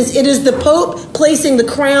instance, it is the Pope placing the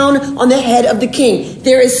crown on the head of the king.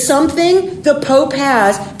 There is something the Pope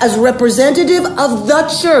has as representative of the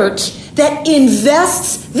church that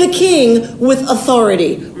invests the king with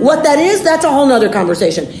authority. What that is, that's a whole nother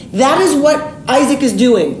conversation. That is what Isaac is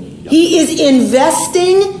doing. He is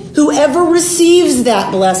investing whoever receives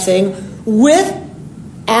that blessing with,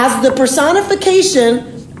 as the personification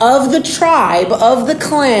of the tribe, of the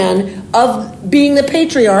clan, of being the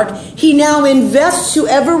patriarch, he now invests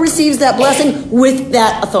whoever receives that blessing with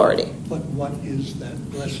that authority. But what is that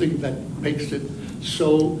blessing that makes it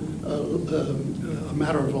so a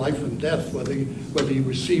matter of life and death, whether you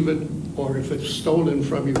receive it or if it's stolen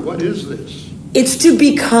from you? What is this? It's to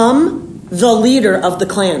become the leader of the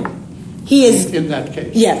clan. He is in that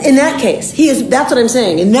case. Yeah, in that case, he is. That's what I'm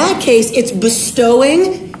saying. In that case, it's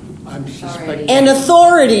bestowing an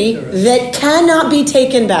authority that cannot be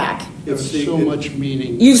taken back. There's so much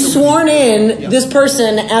meaning. You've sworn in this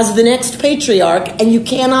person as the next patriarch, and you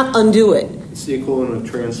cannot undo it. It's the equivalent of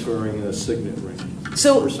transferring a signet ring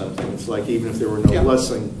or something. It's like even if there were no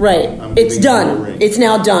blessing, right? It's done. It's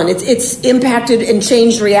now done. It's impacted and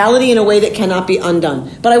changed reality in a way that cannot be undone.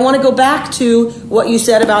 But I want to go back to what you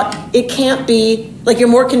said about it can't be, like you're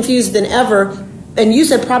more confused than ever. And you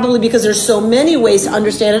said probably because there's so many ways to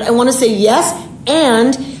understand it. I want to say yes,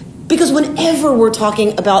 and because whenever we're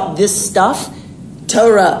talking about this stuff,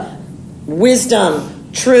 Torah,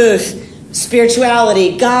 wisdom, truth,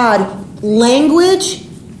 spirituality, God, language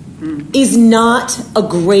is not a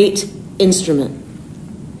great instrument.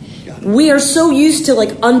 We are so used to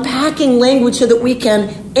like unpacking language so that we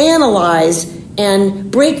can analyze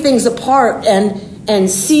and break things apart and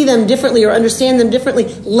see them differently or understand them differently.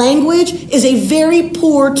 Language is a very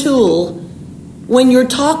poor tool when you're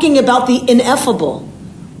talking about the ineffable.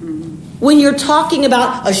 When you're talking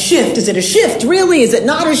about a shift, is it a shift? Really? Is it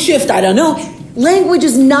not a shift? I don't know. Language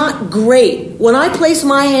is not great. When I place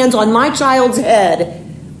my hands on my child's head,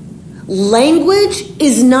 language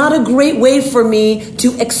is not a great way for me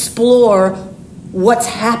to explore what's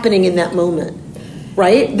happening in that moment,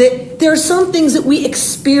 right? That there are some things that we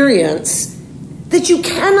experience that you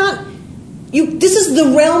cannot, this is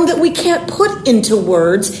the realm that we can't put into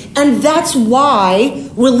words, and that's why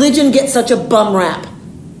religion gets such a bum rap,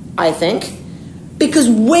 I think, because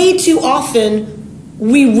way too often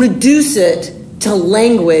we reduce it to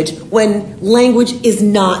language when language is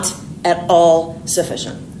not at all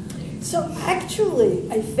sufficient. So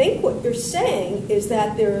actually, I think what you're saying is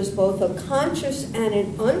that there is both a conscious and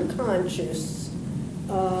an unconscious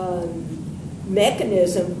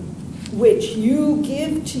mechanism which you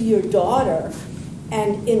give to your daughter,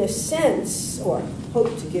 and in a sense, or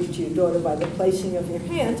hope to give to your daughter by the placing of your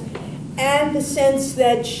hands, and the sense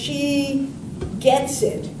that she gets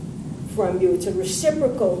it from you. It's a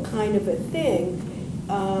reciprocal kind of a thing.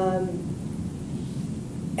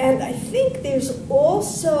 And I think there's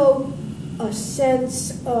also a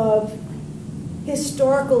sense of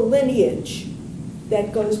historical lineage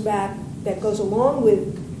that goes back, that goes along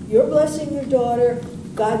with your blessing your daughter,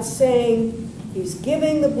 God saying he's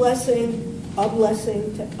giving the blessing, a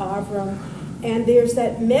blessing to Avram, and there's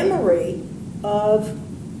that memory of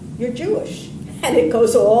you're Jewish, and it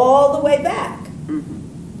goes all the way back.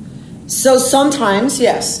 So sometimes,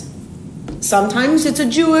 yes, sometimes it's a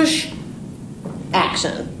Jewish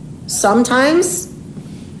action. Sometimes,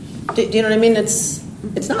 do you know what I mean? It's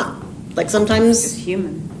not. Like sometimes it's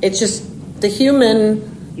human. It's just the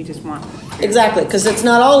human. You just want exactly, because it's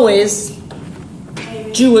not always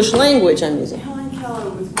Jewish language I'm using. Helen Keller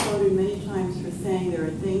was quoted many times for saying there are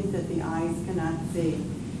things that the eyes cannot see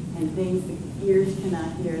and things the ears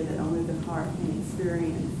cannot hear that only the heart can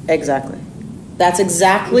experience. Exactly. That's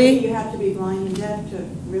exactly. You have to be blind and deaf to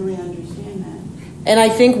really understand that. And I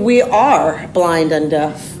think we are blind and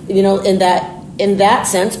deaf, in that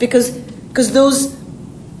sense, because those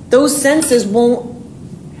senses won't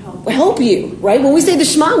help you, right? When we say the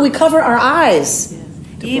Shema, we cover our eyes. Yes.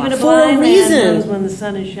 Even a for a blind reason. man knows when the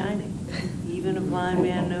sun is shining. Even a blind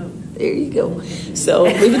man knows. There you go. So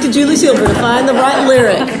leave it to Julie Silver to find the right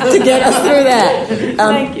lyric to get us through that.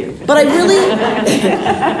 Thank you. But I really,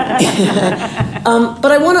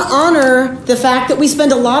 but I want to honor the fact that we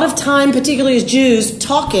spend a lot of time, particularly as Jews,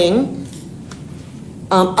 talking.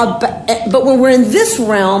 But when we're in this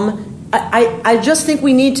realm, I just think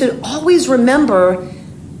we need to always remember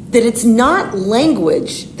that it's not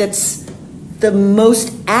language that's the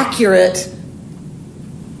most accurate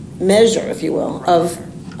measure, if you will, of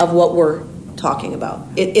what we're talking about.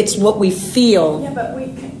 It's what we feel. Yeah, but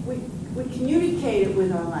we communicate it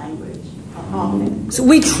with our language often. So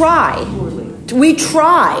we try. We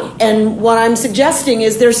try. And what I'm suggesting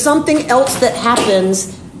is there's something else that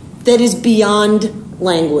happens that is beyond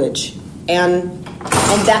language. And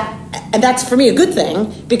that's for me a good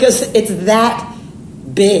thing, because it's that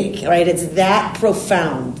big, right? It's that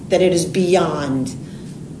profound that it is beyond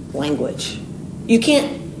language. You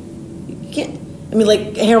can't, I mean,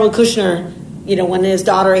 like Harold Kushner, when his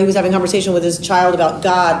daughter, he was having a conversation with his child about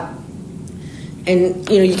God, and,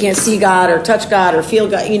 you can't see God or touch God or feel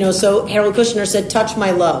God, so Harold Kushner said, touch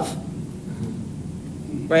my love,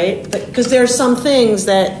 right? Because there are some things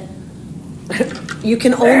that you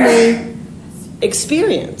can only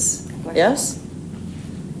experience, yes?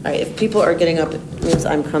 All right, if people are getting up, it means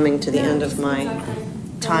I'm coming to the end of my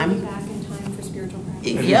time. Back in time for spiritual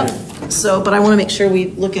practice. Yep. So, but I want to make sure we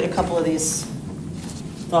look at a couple of these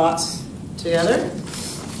thoughts together.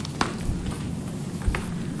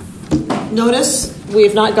 Notice we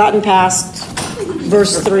have not gotten past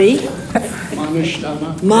verse 3.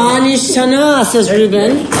 Manishtana, says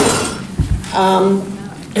Reuben.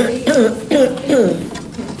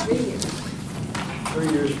 3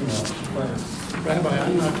 years from now. Rabbi,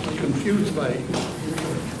 I'm not confused by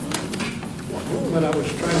what I was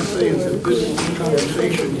trying to say is that this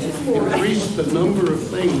conversation increased the number of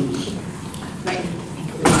things,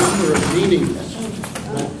 the number of meanings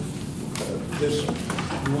that this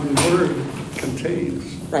one word contains.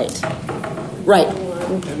 Right.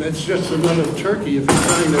 And that's just another turkey. If you're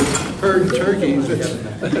trying to herd turkeys,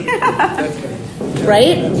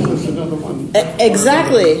 right? That's just another one.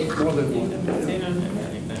 Exactly. More than one.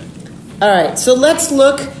 All right, so let's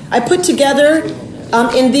look. I put together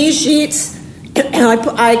in these sheets,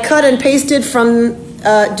 I cut and pasted from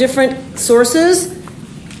different sources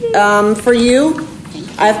for you.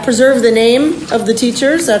 I've preserved the name of the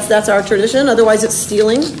teachers. That's our tradition. Otherwise, it's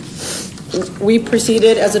stealing. We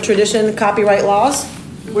preceded as a tradition copyright laws.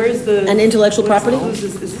 Where's the and intellectual property?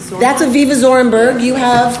 That's Aviva Zorenberg. You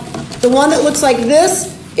have the one that looks like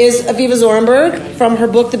this is Aviva Zorenberg from her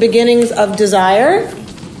book The Beginnings of Desire,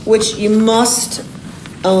 which you must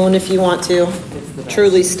own if you want to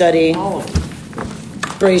truly study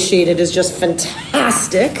Bereshit. It is just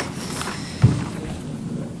fantastic.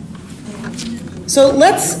 So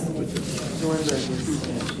let's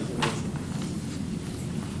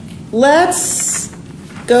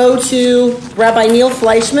go to Rabbi Neil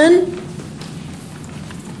Fleischman.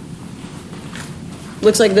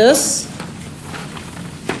 Looks like this.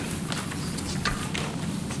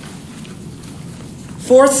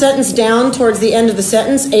 Fourth sentence down towards the end of the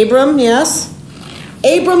sentence. Abram, yes.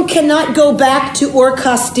 Abram cannot go back to Ur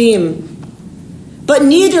Kasdim, but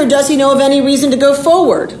neither does he know of any reason to go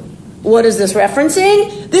forward. What is this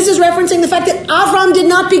referencing? This is referencing the fact that Avram did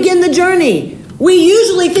not begin the journey. We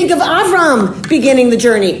usually think of Avram beginning the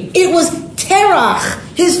journey. It was Terach,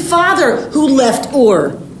 his father, who left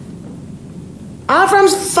Ur.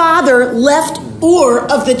 Avram's father left Ur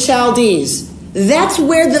of the Chaldees. That's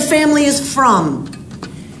where the family is from.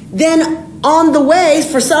 Then on the way,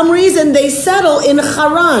 for some reason, they settle in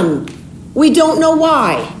Haran. We don't know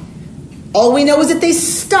why. All we know is that they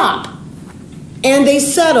stop and they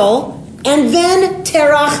settle, and then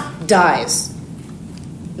Terach dies.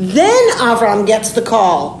 Then Avram gets the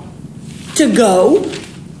call to go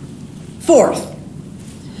forth.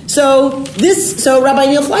 So Rabbi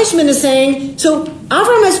Neil Fleischman is saying, so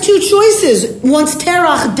Avram has two choices once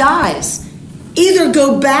Terach dies. Either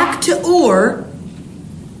go back to Ur,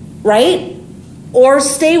 right? Or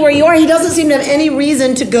stay where you are. He doesn't seem to have any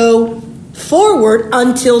reason to go forward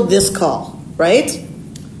until this call, right?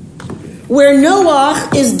 Where Noah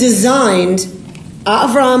is designed,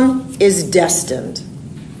 Avram is destined.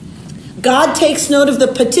 God takes note of the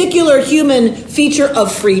particular human feature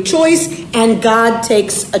of free choice, and God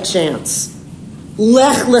takes a chance.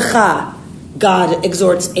 Lech lecha, God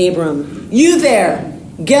exhorts Abram. You there,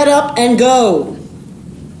 get up and go.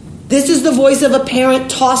 This is the voice of a parent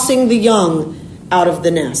tossing the young out of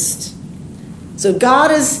the nest. So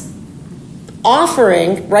God is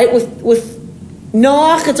offering, right, with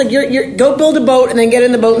Noah, it's like you're go build a boat and then get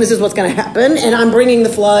in the boat and this is what's going to happen. And I'm bringing the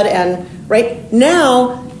flood, and right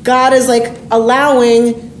now God is like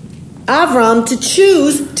allowing Avram to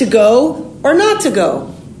choose to go or not to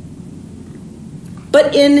go.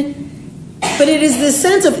 But it is this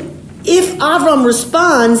sense of if Avram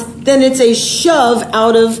responds, then it's a shove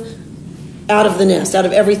out of the nest, out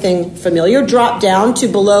of everything familiar, drop down to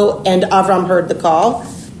below, and Avram heard the call.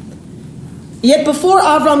 Yet before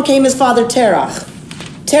Avram came his father Terach.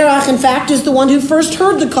 Terach, in fact, is the one who first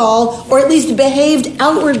heard the call, or at least behaved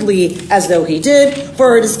outwardly as though he did,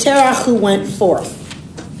 for it is Terach who went forth.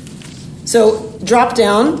 So, drop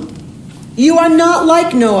down. You are not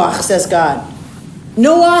like Noah, says God.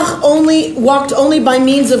 Noah walked only by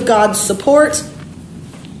means of God's support.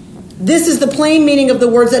 This is the plain meaning of the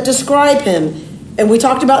words that describe him. And we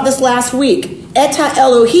talked about this last week. Et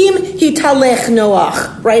ha-Elohim hitalech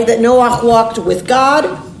Noach, right? That Noach walked with God.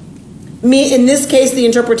 In this case, the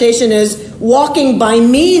interpretation is walking by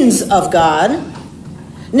means of God.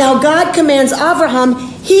 Now, God commands Avraham,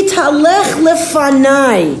 hitalech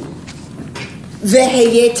lefanai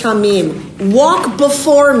veheye tamim. Walk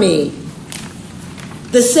before me.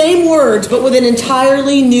 The same words, but with an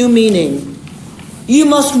entirely new meaning. You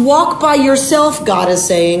must walk by yourself, God is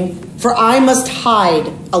saying, for I must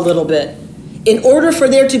hide a little bit. In order for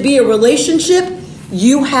there to be a relationship,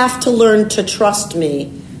 you have to learn to trust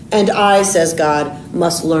me. And I, says God,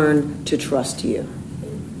 must learn to trust you.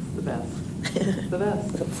 The best. The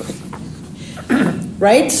best.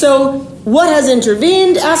 Right? So, what has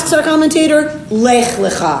intervened, asks our commentator? Lech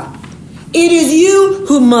lecha. It is you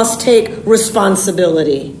who must take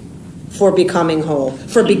responsibility for becoming whole,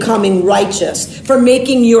 for becoming righteous, for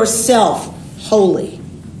making yourself holy.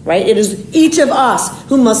 Right? It is each of us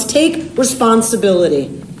who must take responsibility.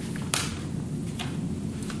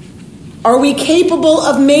 Are we capable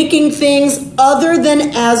of making things other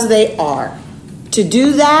than as they are? To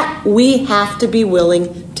do that, we have to be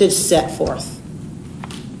willing to set forth.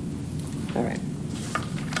 All right.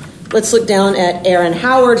 Let's look down at Aaron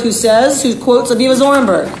Howard, who quotes Aviva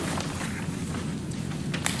Zornberg.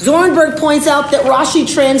 Zornberg points out that Rashi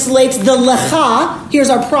translates the lecha. Here's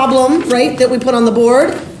our problem, right, that we put on the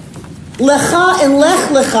board. Lecha and lech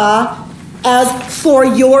lecha as for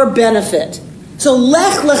your benefit. So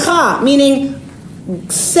lech lecha, meaning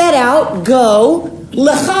set out, go,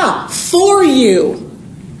 lecha, for you.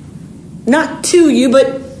 Not to you,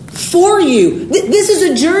 but for you. This is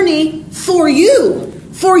a journey for you,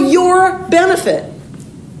 for your benefit.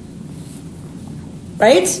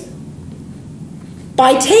 Right?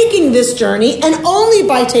 By taking this journey, and only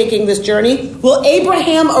by taking this journey, will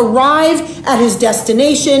Abraham arrive at his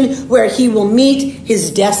destination where he will meet his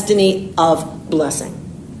destiny of blessing.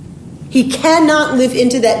 He cannot live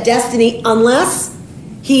into that destiny unless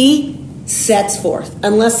he sets forth,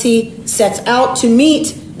 unless he sets out to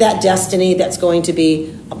meet that destiny that's going to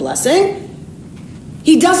be a blessing.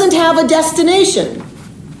 He doesn't have a destination.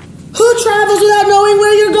 Who travels without knowing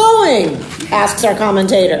where you're going? Asks our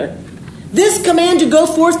commentator. This command to go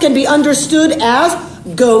forth can be understood as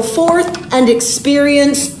go forth and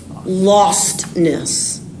experience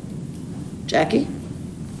lostness. Jackie?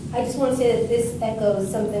 I just want to say that this echoes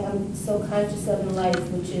something I'm so conscious of in life,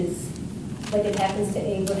 which is like it happens to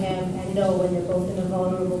Abraham and Noah when they're both in a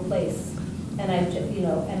vulnerable place. And I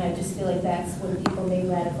just feel like that's when people make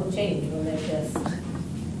radical change, when they're just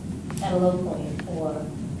at a low point or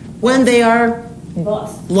when they are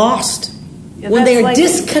lost. Yeah, when they are like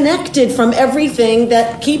disconnected from everything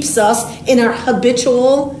that keeps us in our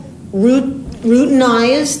habitual,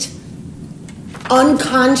 routinized,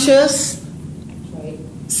 unconscious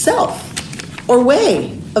self or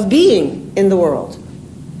way of being in the world.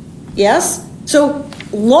 Yes? So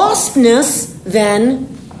lostness then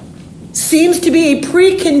seems to be a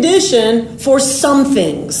precondition for some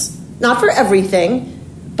things. Not for everything,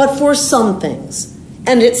 but for some things.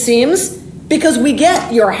 And it seems because we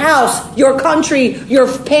get your house, your country, your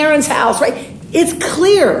parents' house, right? It's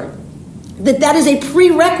clear that that is a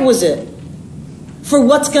prerequisite for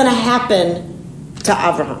what's going to happen to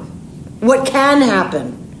Abraham. What can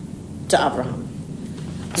happen to Abraham.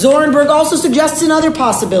 Zornberg also suggests another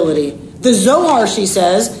possibility. The Zohar, she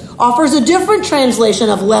says, offers a different translation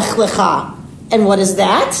of lech lecha. And what is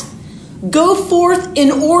that? Go forth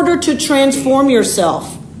in order to transform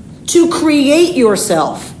yourself, to create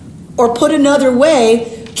yourself. Or put another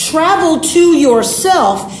way, travel to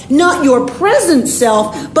yourself, not your present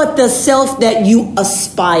self, but the self that you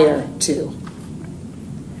aspire to.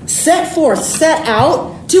 Set forth, set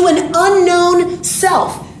out to an unknown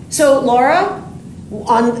self. So, Laura,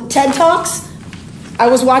 on TED Talks, I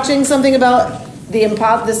was watching something about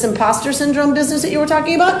this imposter syndrome business that you were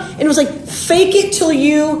talking about, and it was like, fake it till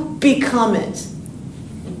you become it.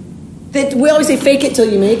 That we always say fake it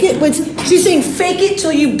till you make it, but she's saying fake it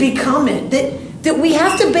till you become it. That we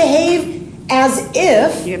have to behave as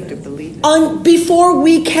if you have to believe it. Before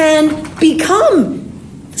we can become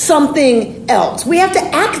something else. We have to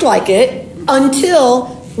act like it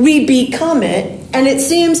until we become it. And it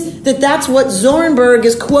seems that that's what Zornberg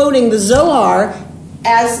is quoting the Zohar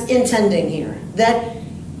as intending here. That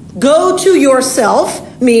go to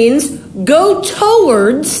yourself means go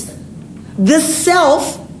towards the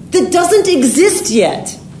self that doesn't exist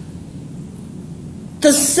yet.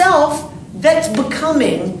 The self that's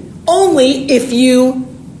becoming only if you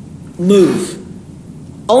move.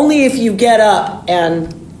 Only if you get up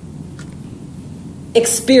and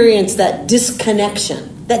experience that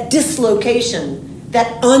disconnection, that dislocation,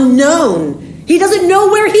 that unknown. He doesn't know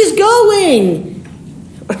where he's going.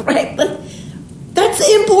 Right? That's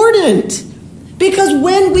important. Because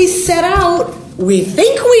when we set out, we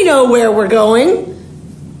think we know where we're going.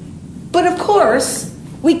 But of course,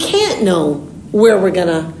 we can't know where we're going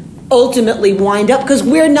to ultimately wind up because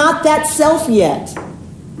we're not that self yet.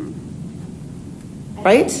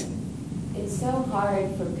 Right? It's so hard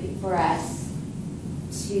for us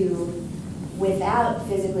to, without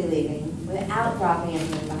physically leaving, without dropping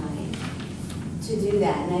anything behind, to do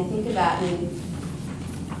that. And I think about,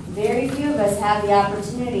 very few of us have the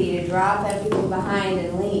opportunity to drop everything behind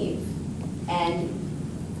and leave. And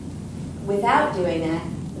without doing that,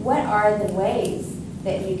 what are the ways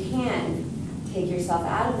that you can take yourself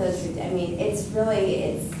out of those? It's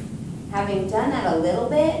having done that a little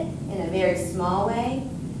bit in a very small way,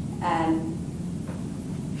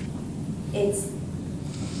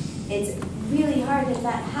 it's really hard to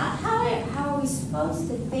that. How are we supposed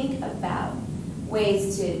to think about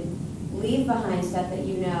ways to leave behind stuff that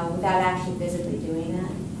you know without actually physically doing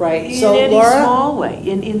that? Right. In So, any Laura? small way,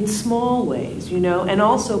 in small ways, and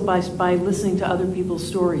also by listening to other people's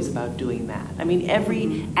stories about doing that. I mean,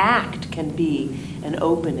 every act can be an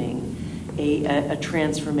opening, a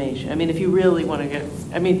transformation. I mean, if you really want to get,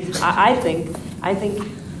 I think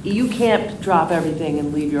you can't drop everything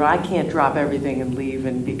and leave I can't drop everything and leave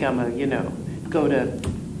and become go to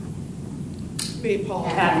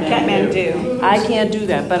Kathmandu. I can't do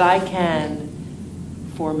that, but I can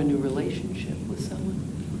form a new relationship with someone,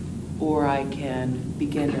 or I can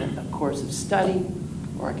begin a course of study,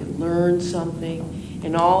 or I can learn something.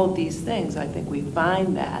 In all of these things, I think we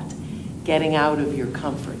find that getting out of your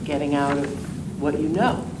comfort, getting out of what you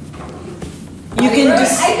know. I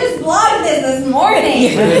just blogged this morning.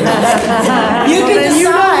 You can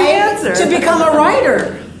decide to become a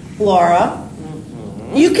writer, Laura.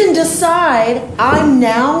 You can decide, I'm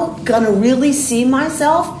now going to really see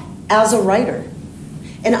myself as a writer.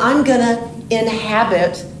 And I'm going to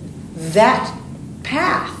inhabit that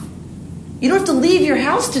path. You don't have to leave your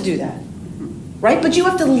house to do that, right? But you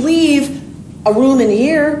have to leave a room in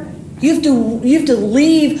here. You have to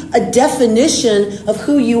leave a definition of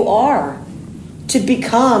who you are to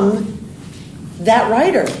become that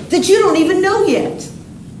writer that you don't even know yet.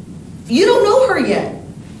 You don't know her yet.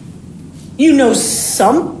 You know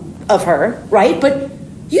some of her, right? But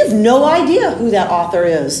you have no idea who that author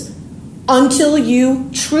is until you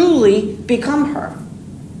truly become her.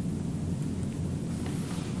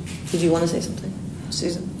 Did you want to say something,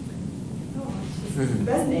 Susan? Oh, it's just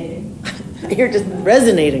resonating. You're just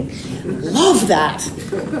resonating. Love that.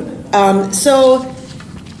 So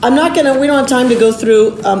we don't have time to go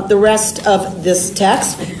through the rest of this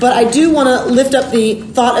text, but I do want to lift up the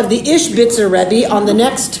thought of the Ishbitzer Rebbe on the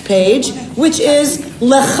next page, which is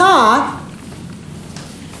Lecha,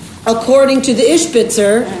 according to the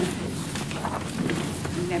Ishbitzer,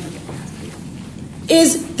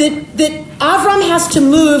 is that Avram has to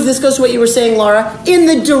move, this goes to what you were saying, Laura, in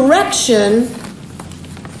the direction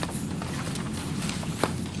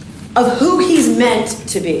of who he's meant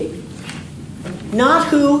to be. Not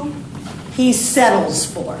who he settles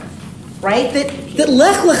for, right? That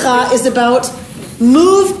Lech Lecha is about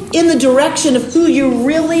move in the direction of who you're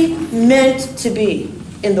really meant to be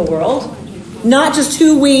in the world, not just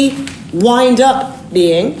who we wind up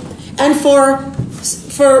being. And for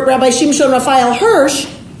Rabbi Shimshon Raphael Hirsch,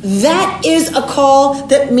 that is a call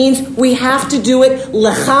that means we have to do it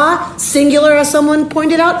Lecha, singular, as someone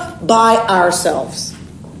pointed out, by ourselves.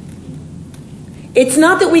 It's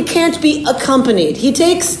not that we can't be accompanied. He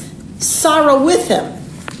takes Sarah with him.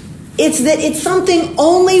 It's that it's something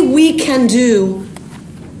only we can do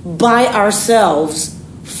by ourselves,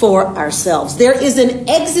 for ourselves. There is an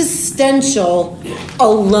existential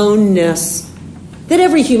aloneness that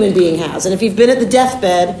every human being has. And if you've been at the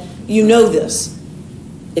deathbed, you know this.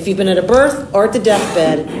 If you've been at a birth or at the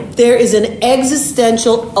deathbed, there is an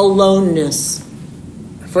existential aloneness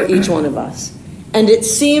for each one of us. And it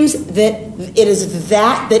seems that it is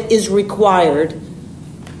that is required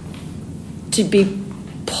to be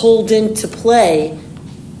pulled into play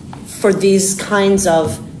for these kinds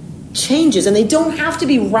of changes. And they don't have to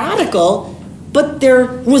be radical, but their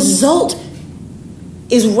result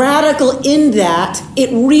is radical in that it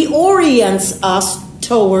reorients us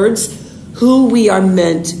towards who we are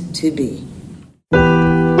meant to be.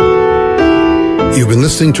 You've been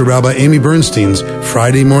listening to Rabbi Amy Bernstein's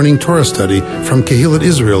Friday morning Torah study from Kehillat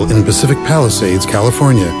Israel in Pacific Palisades,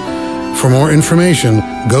 California. For more information,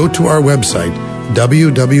 go to our website,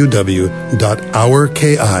 www.ourki.org.